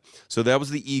back to that. So that was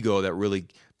the ego that really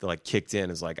kicked in.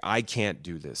 Is I can't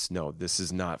do this. No, this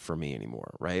is not for me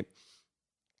anymore, right?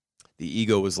 the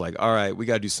ego was like, all right, we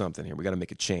got to do something here. We got to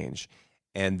make a change.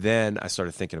 And then I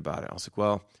started thinking about it. I was like,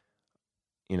 well,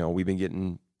 we've been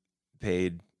getting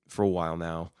paid for a while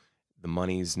now. The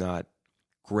money's not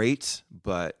great,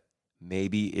 but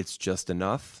maybe it's just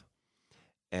enough.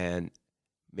 And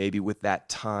maybe with that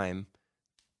time,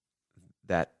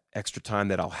 that extra time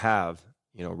that I'll have,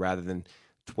 rather than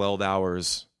 12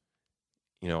 hours,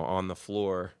 on the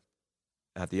floor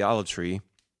at the Olive Tree,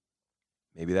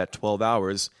 maybe that 12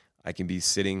 hours I can be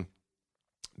sitting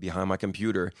behind my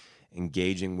computer,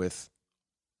 engaging with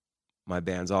my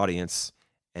band's audience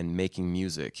and making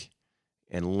music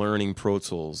and learning Pro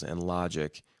Tools and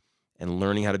Logic and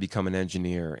learning how to become an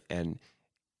engineer and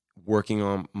working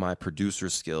on my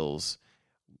producer skills.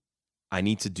 I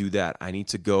need to do that. I need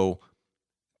to go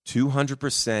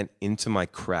 200% into my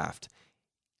craft.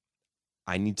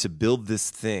 I need to build this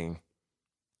thing.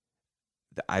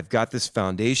 I've got this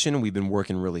foundation. We've been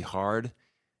working really hard,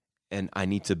 and I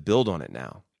need to build on it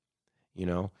now.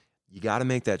 You got to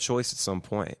make that choice at some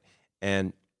point.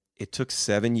 And it took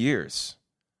 7 years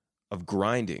of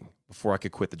grinding before I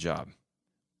could quit the job.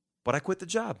 But I quit the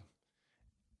job.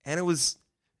 And it was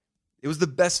the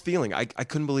best feeling. I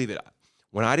couldn't believe it.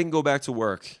 When I didn't go back to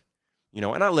work, and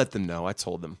I let them know. I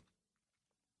told them.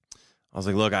 I was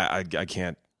like, look, I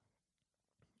can't.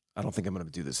 I don't think I'm going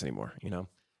to do this anymore,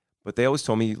 But they always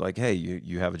told me, like, hey,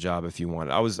 you have a job if you want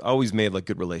it. I always made, like,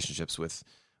 good relationships with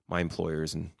my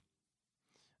employers. And,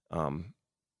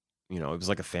 it was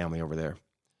like a family over there.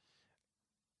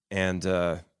 And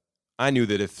I knew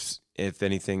that if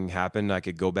anything happened, I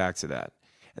could go back to that.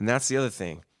 And that's the other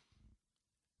thing.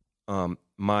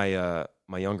 My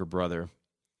younger brother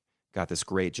got this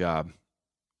great job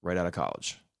right out of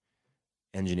college,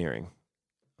 engineering.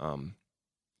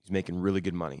 He's making really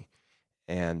good money.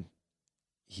 And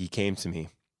he came to me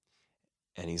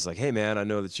and he's like, hey, man, I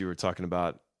know that you were talking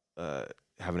about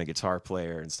having a guitar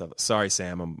player and stuff. Sorry,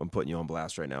 Sam, I'm putting you on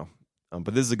blast right now.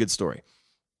 But this is a good story.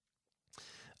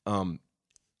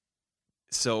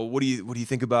 So what do you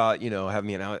think about, having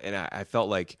me out? And I felt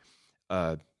like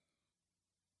I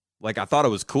thought it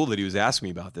was cool that he was asking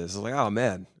me about this. I was like, oh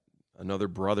man, another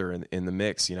brother in the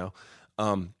mix,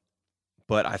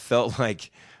 but I felt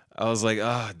like, I was like,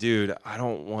 oh dude, I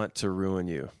don't want to ruin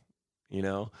you,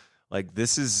 like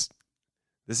this is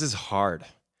hard.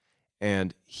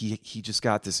 And he just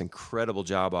got this incredible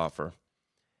job offer.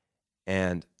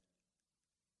 And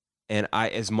I,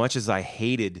 as much as I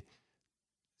hated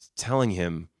telling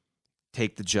him,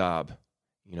 take the job,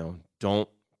 don't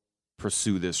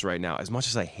pursue this right now. As much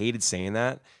as I hated saying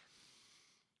that,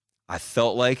 I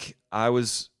felt like I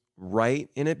was right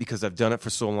in it because I've done it for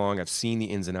so long. I've seen the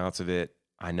ins and outs of it.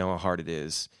 I know how hard it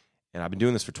is. And I've been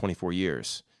doing this for 24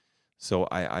 years. So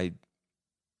I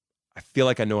feel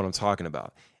like I know what I'm talking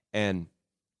about. And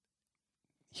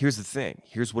here's the thing.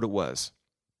 Here's what it was.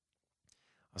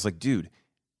 I was like, dude,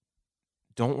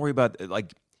 don't worry about it.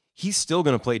 Like, he's still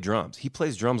going to play drums. He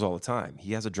plays drums all the time.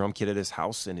 He has a drum kit at his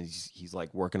house, and he's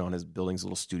like working on his building his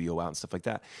little studio out and stuff like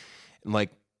that. And like,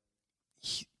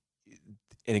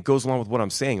 and it goes along with what I'm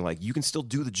saying. Like, you can still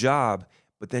do the job,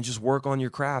 but then just work on your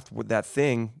craft with that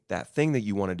thing that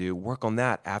you want to do. Work on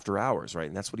that after hours, right?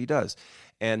 And that's what he does.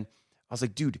 And I was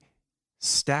like, dude,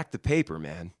 stack the paper,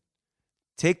 man.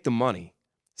 Take the money,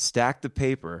 stack the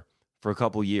paper for a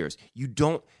couple years.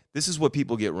 This is what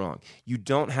people get wrong. You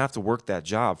don't have to work that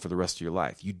job for the rest of your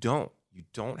life. You don't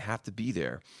have to be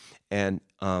there. And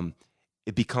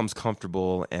it becomes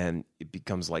comfortable, and it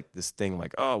becomes like this thing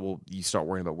like, oh, well, you start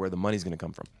worrying about where the money's going to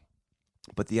come from.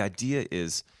 But the idea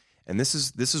is, and this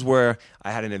is where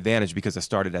I had an advantage because I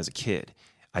started as a kid.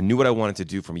 I knew what I wanted to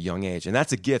do from a young age. And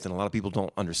that's a gift, and a lot of people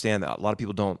don't understand that. A lot of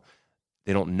people don't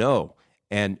know.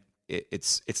 And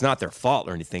it's not their fault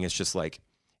or anything. It's just like,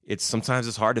 sometimes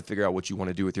it's hard to figure out what you want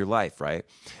to do with your life, right?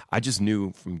 I just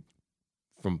knew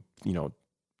from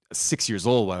 6 years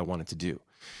old what I wanted to do.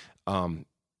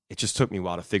 It just took me a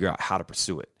while to figure out how to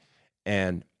pursue it.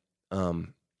 And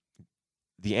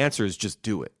the answer is just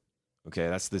do it. Okay,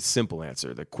 that's the simple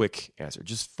answer, the quick answer.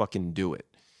 Just fucking do it.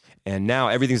 And now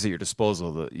everything's at your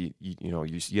disposal. You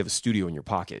have a studio in your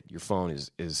pocket. Your phone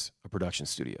is a production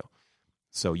studio.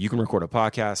 So you can record a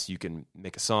podcast, you can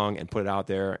make a song and put it out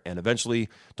there, and eventually,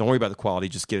 don't worry about the quality,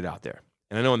 just get it out there.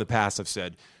 And I know in the past I've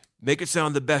said, make it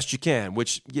sound the best you can,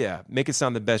 which, yeah, make it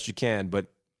sound the best you can, but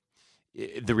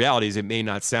the reality is it may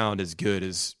not sound as good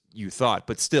as you thought,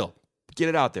 but still, get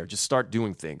it out there. Just start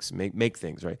doing things, make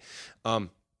things, right? And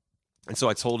so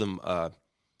I told him,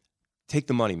 take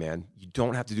the money, man. You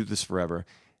don't have to do this forever.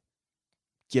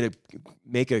 You're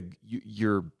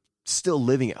still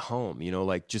living at home,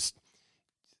 like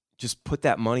just put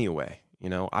that money away, You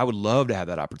know, I would love to have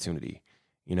that opportunity,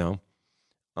 you know?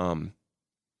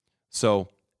 So,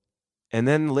 and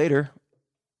then later,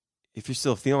 if you're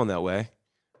still feeling that way,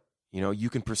 you know, you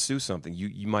can pursue something.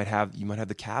 You might have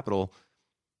the capital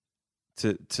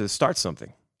to start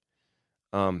something.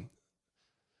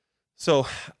 So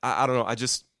I don't know.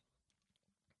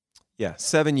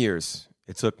 7 years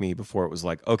it took me before it was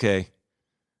like, okay,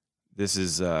 this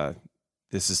is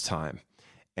time.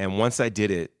 And once I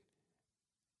did it,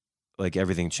 like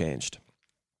everything changed.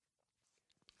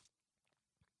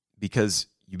 Because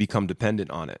you become dependent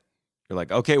on it. You're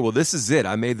like, okay, well, this is it.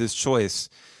 I made this choice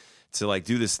to like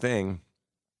do this thing,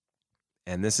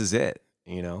 and this is it.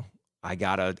 You know, I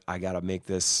gotta make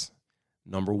this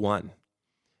number one.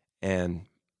 And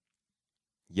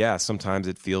yeah, sometimes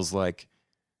it feels like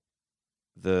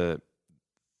the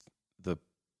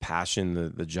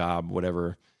passion, the job,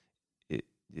 whatever, it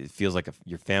feels like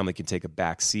your family can take a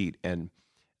back seat, and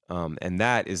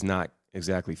that is not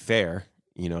exactly fair,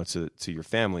 you know, to your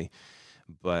family.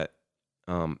 But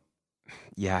I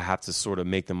have to sort of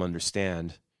make them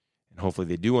understand, and hopefully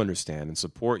they do understand and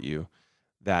support you,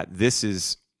 that this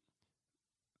is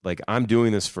like, I'm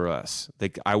doing this for us.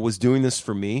 Like, I was doing this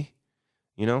for me,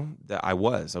 you know, that I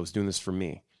was doing this for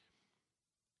me,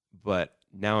 but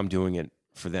now I'm doing it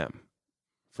for them,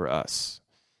 for us.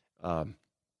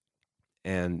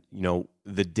 And you know,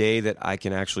 the day that I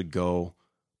can actually go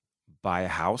buy a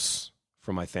house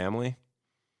for my family,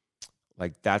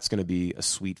 like, that's going to be a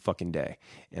sweet fucking day.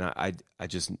 And I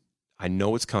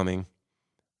know it's coming.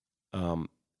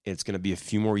 It's going to be a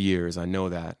few more years. I know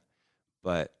that,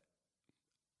 but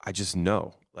I just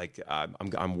know, like,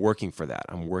 I'm working for that.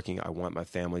 I want my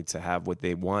family to have what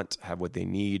they want, have what they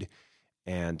need.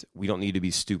 And we don't need to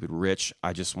be stupid rich.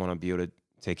 I just want to be able to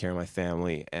take care of my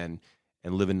family and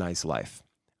live a nice life.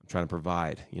 I'm trying to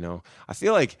provide, you know. I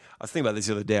feel like, I was thinking about this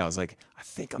the other day. I was like, I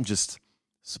think I'm just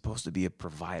supposed to be a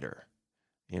provider.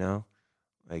 You know,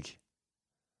 like,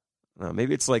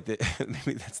 maybe it's like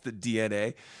maybe that's the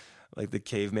DNA, like the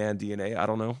caveman DNA. I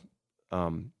don't know.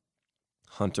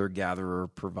 Hunter, gatherer,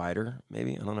 provider.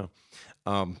 Maybe, I don't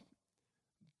know.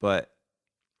 But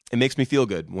it makes me feel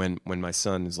good when my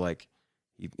son is like,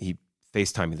 he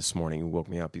FaceTimed me this morning and woke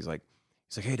me up. He's like,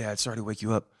 hey, Dad, sorry to wake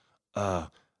you up.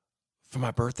 For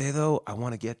my birthday though, I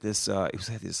want to get this. He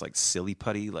had this like silly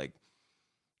putty, like,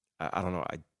 I don't know.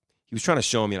 He was trying to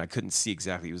show me, and I couldn't see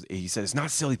exactly. He said it's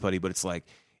not silly putty, but it's like,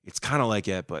 it's kind of like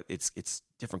it, but it's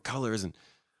different colors. And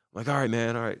I'm like, all right,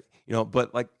 man, all right, you know.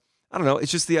 But like, I don't know.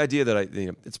 It's just the idea that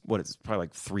it's probably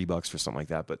like $3 for something like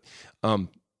that. But I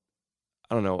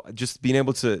don't know. Just being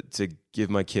able to give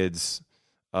my kids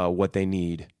what they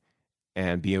need,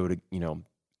 and be able to, you know,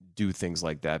 do things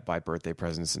like that, buy birthday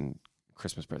presents and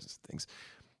Christmas presents and things.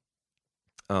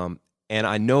 And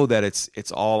I know that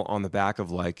it's all on the back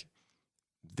of like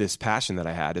this passion that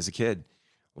I had as a kid.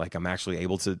 Like, I'm actually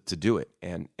able to do it.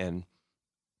 And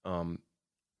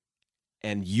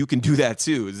you can do that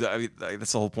too. I mean,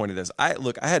 that's the whole point of this. I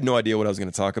had no idea what I was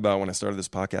going to talk about when I started this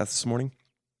podcast this morning.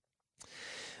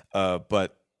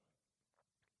 But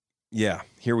yeah,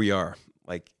 here we are.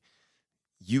 Like,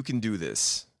 you can do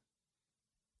this,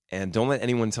 and don't let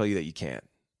anyone tell you that you can't.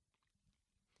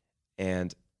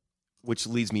 And which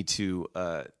leads me to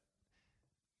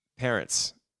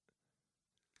parents.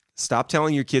 Stop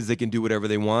telling your kids they can do whatever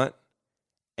they want,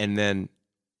 and then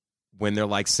when they're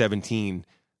like 17,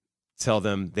 tell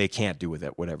them they can't do with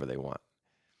it whatever they want.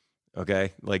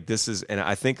 Okay, like, this is, and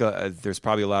I think there's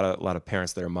probably a lot of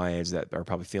parents that are my age that are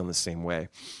probably feeling the same way.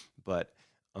 But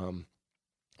one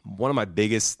of my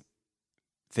biggest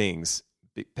things,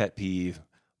 big pet peeve,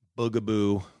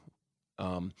 bugaboo,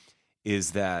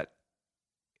 is the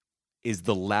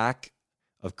lack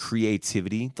of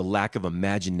creativity, the lack of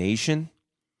imagination.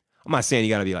 I'm not saying you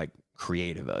got to be like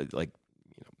creative, like,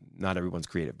 you know, not everyone's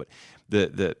creative, but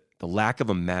the lack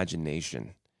of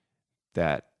imagination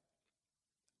that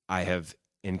I have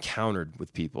encountered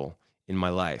with people in my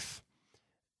life,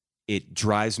 it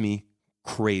drives me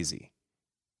crazy.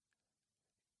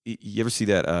 You ever see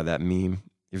that that meme?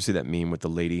 You ever see that meme with the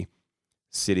lady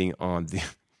sitting on the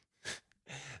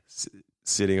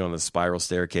spiral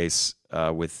staircase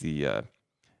with the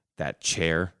that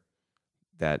chair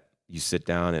that you sit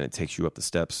down and it takes you up the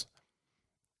steps,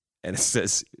 and it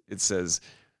says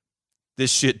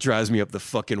this shit drives me up the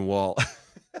fucking wall.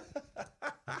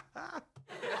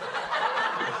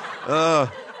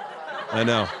 I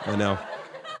know.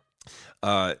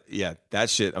 Yeah, that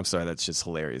shit. I'm sorry, that's just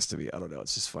hilarious to me. I don't know.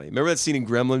 It's just funny. Remember that scene in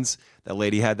Gremlins? That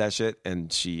lady had that shit, and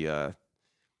the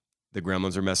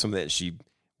Gremlins are messing with it. And she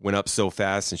went up so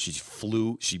fast, and she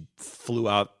flew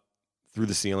out through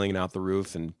the ceiling and out the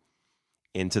roof, and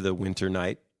into the winter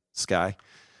night sky.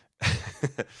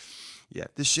 Yeah,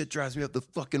 this shit drives me up the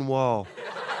fucking wall.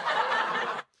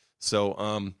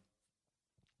 So,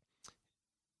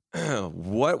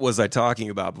 what was I talking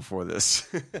about before this?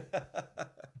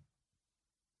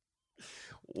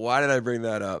 Why did I bring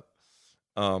that up?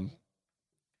 Oh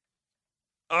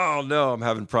no, I'm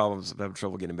having problems. I'm having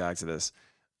trouble getting back to this.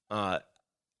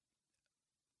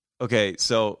 Okay,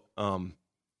 so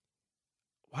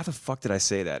why the fuck did I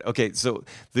say that? Okay, so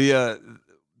the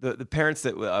parents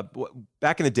that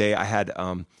back in the day, I had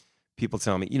people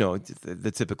tell me,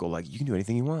 the typical, like, you can do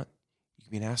anything you want. You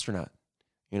can be an astronaut,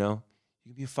 you can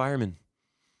be a fireman.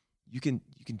 You can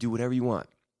do whatever you want.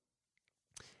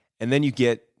 And then you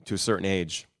get to a certain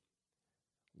age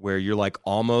where you're like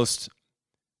almost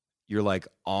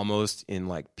in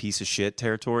like piece of shit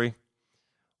territory.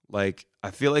 Like,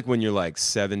 I feel like when you're like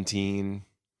 17,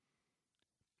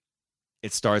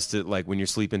 it starts to, like, when you're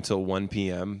sleeping till 1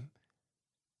 p.m.,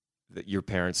 that your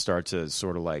parents start to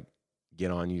sort of like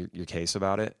get on your case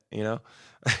about it,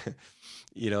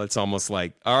 it's almost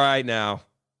like, all right, now,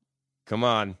 come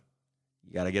on,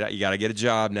 you gotta get out, you gotta get a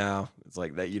job now. It's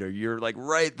like that, you're like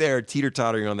right there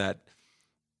teeter-tottering on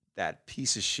that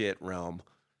piece of shit realm.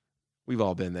 We've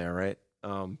all been there, right?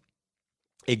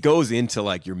 It goes into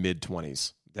like your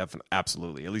mid-20s. Definitely,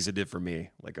 absolutely. At least it did for me.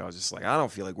 Like, I was just like, I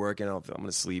don't feel like working. I'm going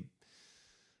to sleep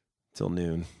till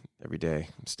noon every day.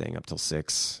 I'm staying up till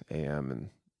 6 a.m.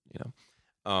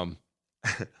 and,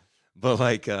 but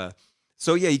like,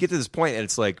 so yeah, you get to this point and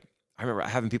it's like, I remember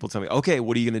having people tell me, okay,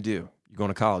 what are you going to do? You're going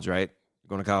to college, right? You're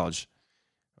going to college.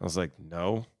 I was like,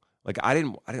 no. Like, I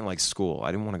didn't like school.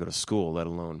 I didn't want to go to school, let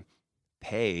alone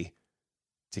pay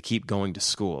to keep going to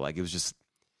school. Like, it was just,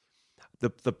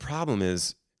 the problem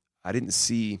is, I didn't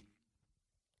see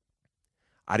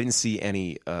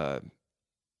any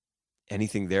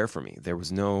anything there for me. There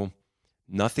was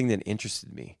nothing that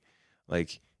interested me.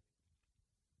 Like,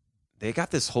 they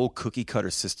got this whole cookie cutter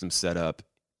system set up,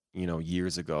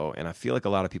 years ago, and I feel like a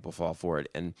lot of people fall for it.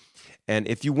 And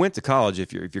if you went to college,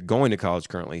 if you're going to college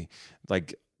currently,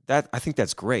 like that, I think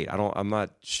that's great. I'm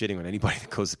not shitting on anybody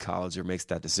that goes to college or makes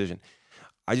that decision.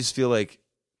 I just feel like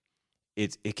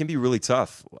it can be really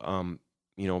tough.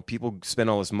 People spend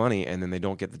all this money and then they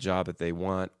don't get the job that they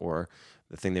want or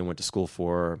the thing they went to school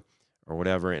for or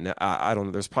whatever. And I don't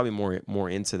know. There's probably more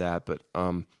into that, but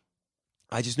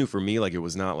I just knew for me, like, it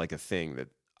was not like a thing that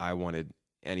I wanted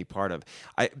any part of.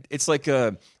 It's like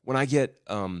when I do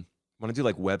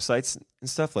like websites and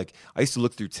stuff. Like, I used to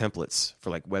look through templates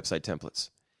for like website templates,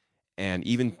 and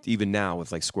even now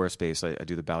with like Squarespace, I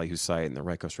do the Ballyhoo site and the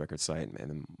Right Coast Records site and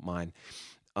then mine.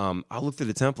 I'll look through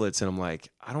the templates and I'm like,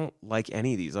 I don't like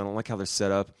any of these. I don't like how they're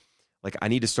set up. Like, I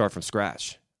need to start from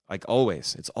scratch. Like,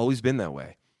 always. It's always been that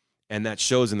way. And that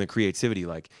shows in the creativity.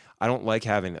 Like, I don't like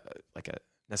having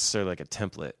necessarily like a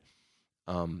template.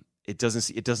 It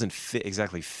doesn't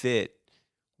exactly fit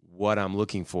what I'm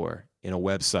looking for in a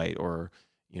website or,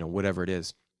 whatever it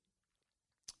is.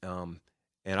 And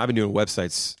I've been doing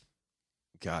websites,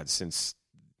 God, since,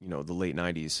 the late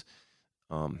 90s.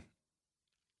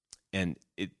 And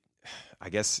I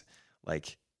guess,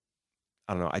 like,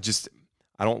 I don't know.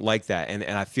 I don't like that. And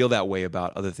I feel that way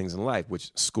about other things in life,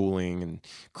 which schooling and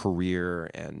career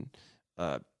and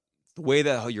the way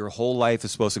that your whole life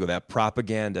is supposed to go, that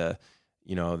propaganda,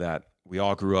 that we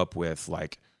all grew up with,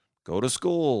 like, go to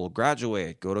school,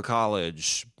 graduate, go to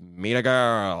college, meet a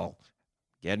girl,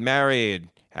 get married,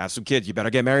 have some kids. You better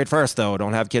get married first, though.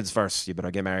 Don't have kids first. You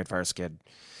better get married first, kid.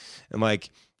 And like,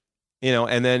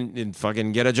 and then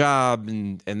fucking get a job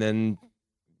and then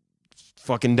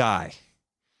fucking die.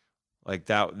 Like,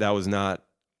 that was not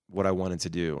what I wanted to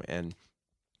do. And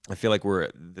I feel like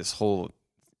this whole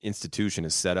institution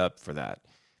is set up for that.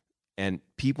 And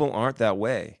people aren't that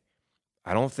way.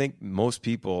 I don't think most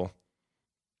people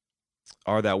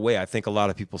are that way. I think a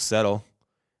lot of people settle.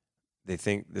 They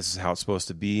think this is how it's supposed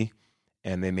to be,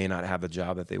 and they may not have the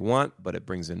job that they want, but it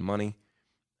brings in money.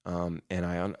 And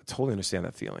I totally understand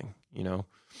that feeling,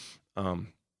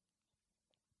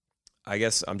 I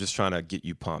guess I'm just trying to get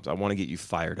you pumped. I want to get you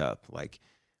fired up. Like,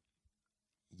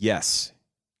 yes,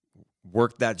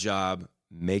 work that job,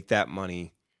 make that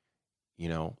money,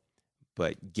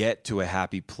 but get to a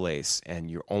happy place. And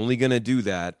you're only going to do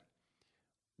that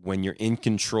when you're in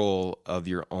control of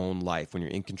your own life, when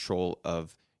you're in control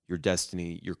of your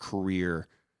destiny, your career,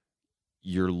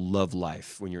 your love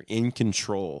life. When you're in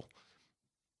control,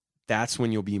 that's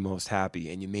when you'll be most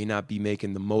happy. And you may not be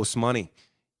making the most money.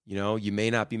 You may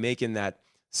not be making that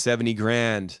 70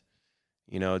 grand,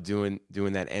 doing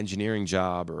that engineering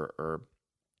job or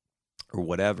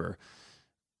whatever.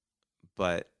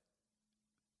 But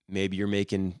maybe you're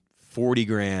making 40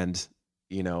 grand,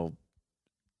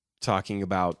 talking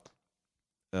about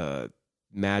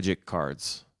magic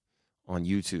cards on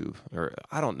YouTube, or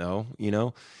I don't know,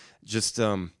 just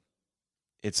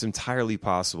it's entirely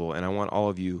possible. And I want all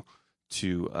of you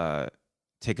to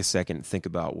take a second and think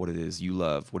about what it is you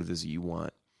love, what it is you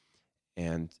want,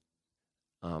 and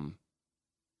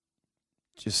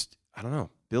just, I don't know,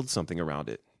 build something around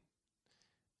it.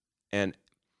 And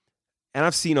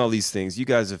I've seen all these things. You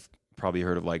guys have probably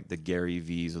heard of like the Gary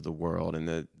V's of the world, and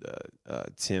the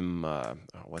Tim,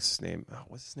 what's his name?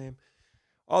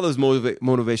 All those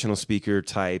motivational speaker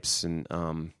types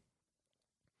and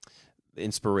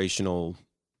inspirational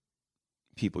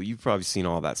people. You've probably seen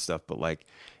all that stuff, but like,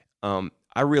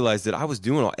 I realized that I was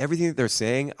doing everything that they're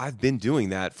saying. I've been doing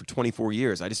that for 24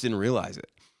 years. I just didn't realize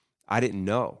it. I didn't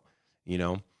know,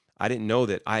 I didn't know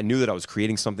that. I knew that I was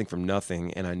creating something from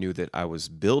nothing, and I knew that I was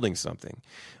building something,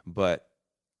 but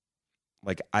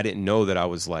like, I didn't know that I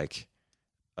was like,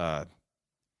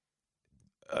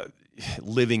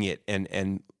 living it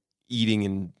and eating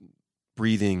and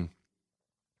breathing,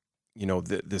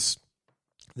 this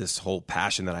whole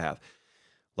passion that I have,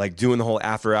 like doing the whole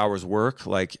after hours work,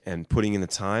 like, and putting in the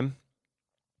time,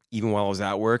 even while I was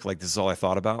at work. Like, this is all I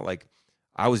thought about. Like,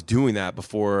 I was doing that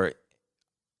before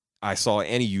I saw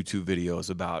any YouTube videos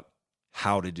about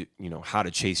how to do, how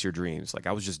to chase your dreams. Like,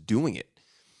 I was just doing it,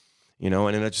 and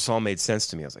then it just all made sense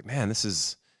to me. I was like, man, this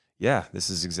is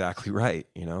exactly right.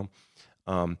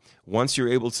 Once you're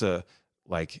able to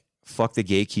like fuck the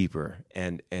gatekeeper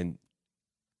and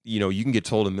you can get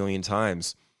told a million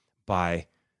times by,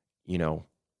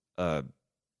 I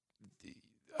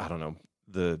don't know,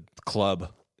 the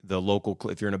club, the local,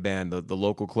 if you're in a band, the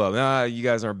local club, you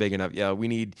guys aren't big enough. Yeah, you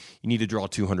need to draw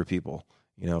 200 people,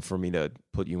 for me to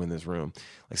put you in this room,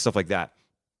 like stuff like that.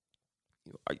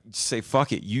 I say,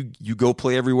 fuck it. You go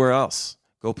play everywhere else.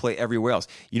 Go play everywhere else.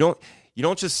 You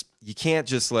can't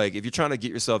just like, if you're trying to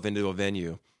get yourself into a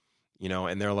venue,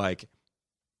 and they're like,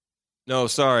 no,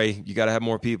 sorry, you got to have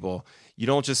more people. You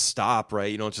don't just stop,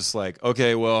 right? You don't just like,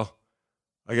 okay, well,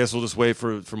 I guess we'll just wait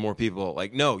for more people.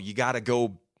 Like, no, you got to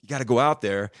go out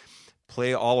there,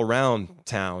 play all around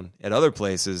town at other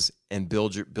places, and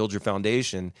build your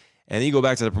foundation. And then you go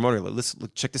back to the promoter, like,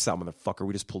 look, check this out, motherfucker.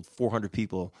 We just pulled 400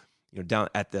 people, down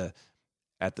at the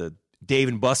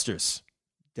Dave & Buster's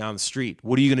down the street.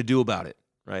 What are you going to do about it,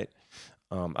 right?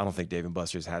 I don't think Dave &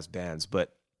 Buster's has bands,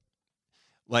 but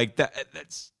like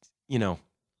that's,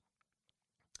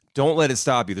 don't let it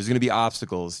stop you. There's going to be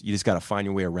obstacles. You just got to find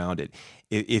your way around it.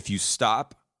 If you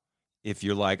stop, if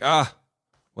you're like,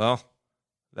 well,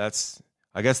 I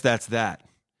guess that's that.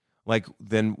 Like,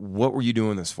 then what were you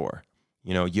doing this for?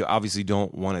 You obviously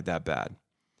don't want it that bad.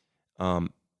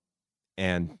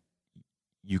 And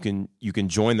you can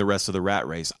join the rest of the rat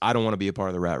race. I don't want to be a part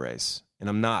of the rat race, and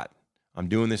I'm not. I'm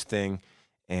doing this thing,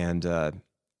 and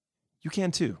you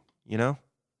can too.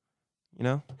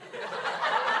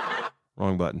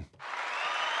 Wrong button.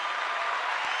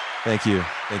 Thank you.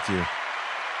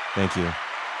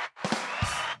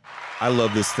 I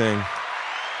love this thing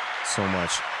so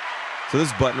much. So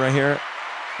this button right here,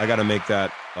 I got to make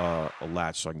that a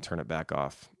latch so I can turn it back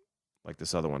off, like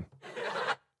this other one.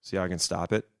 See how I can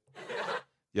stop it?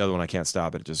 The other one, I can't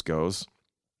stop it. It just goes.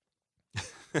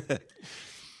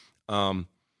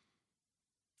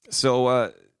 So,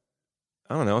 I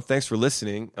don't know. Thanks for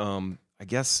listening. I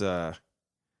guess, I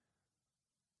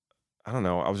don't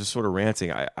know. I was just sort of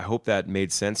ranting. I hope that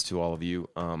made sense to all of you.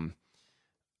 I'm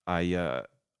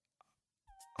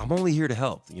only here to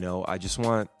help. I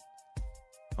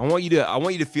want you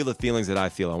to feel the feelings that I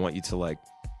feel. I want you to like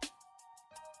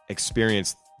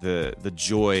experience the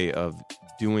joy of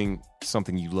doing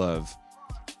something you love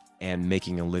and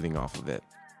making a living off of it.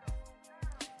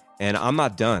 And I'm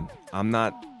not done. I'm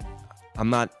not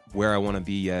where I want to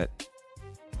be yet.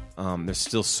 There's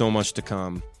still so much to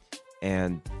come,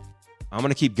 and I'm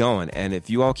going to keep going. And if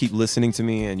you all keep listening to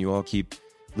me and you all keep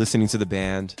listening to the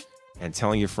band and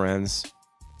telling your friends,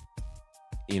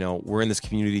 we're in this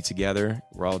community together.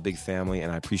 We're all a big family,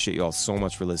 and I appreciate you all so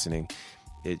much for listening.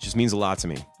 It just means a lot to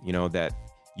me, that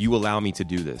you allow me to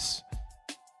do this.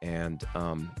 And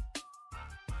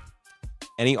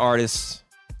any artist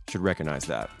should recognize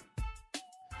that.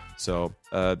 So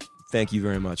thank you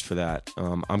very much for that.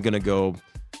 I'm going to go,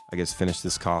 I guess, finish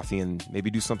this coffee and maybe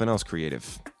do something else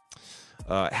creative.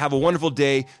 Have a wonderful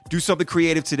day. Do something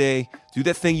creative today. Do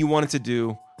that thing you wanted to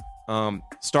do.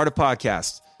 Start a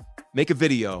podcast. Make a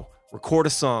video. Record a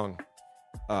song.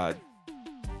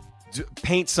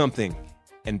 Paint something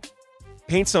and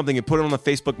put it on the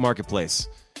Facebook Marketplace.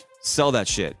 Sell that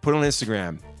shit. Put it on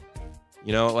Instagram.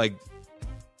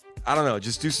 I don't know,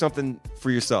 just do something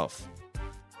for yourself.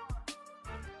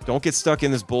 Don't get stuck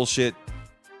in this bullshit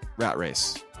rat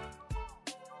race.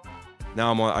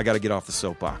 Now I got to get off the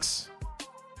soapbox.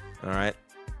 All right.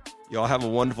 Y'all have a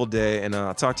wonderful day, and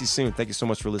I'll talk to you soon. Thank you so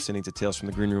much for listening to Tales from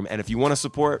the Green Room. And if you want to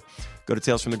support, go to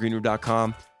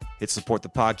talesfromthegreenroom.com. Hit support the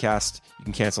podcast. You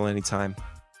can cancel anytime.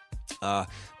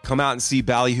 Come out and see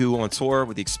Ballyhoo on tour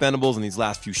with the Expendables in these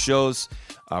last few shows.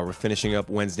 We're finishing up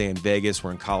Wednesday in Vegas.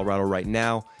 We're in Colorado right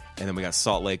now. And then we got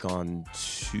Salt Lake on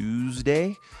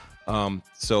Tuesday.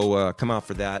 So come out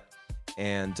for that.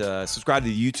 And subscribe to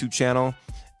the YouTube channel,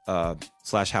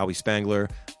 /Howie Spangler.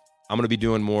 I'm going to be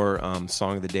doing more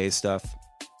Song of the Day stuff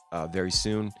very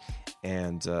soon.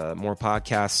 And more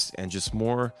podcasts and just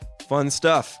more fun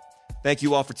stuff. Thank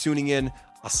you all for tuning in.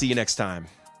 I'll see you next time.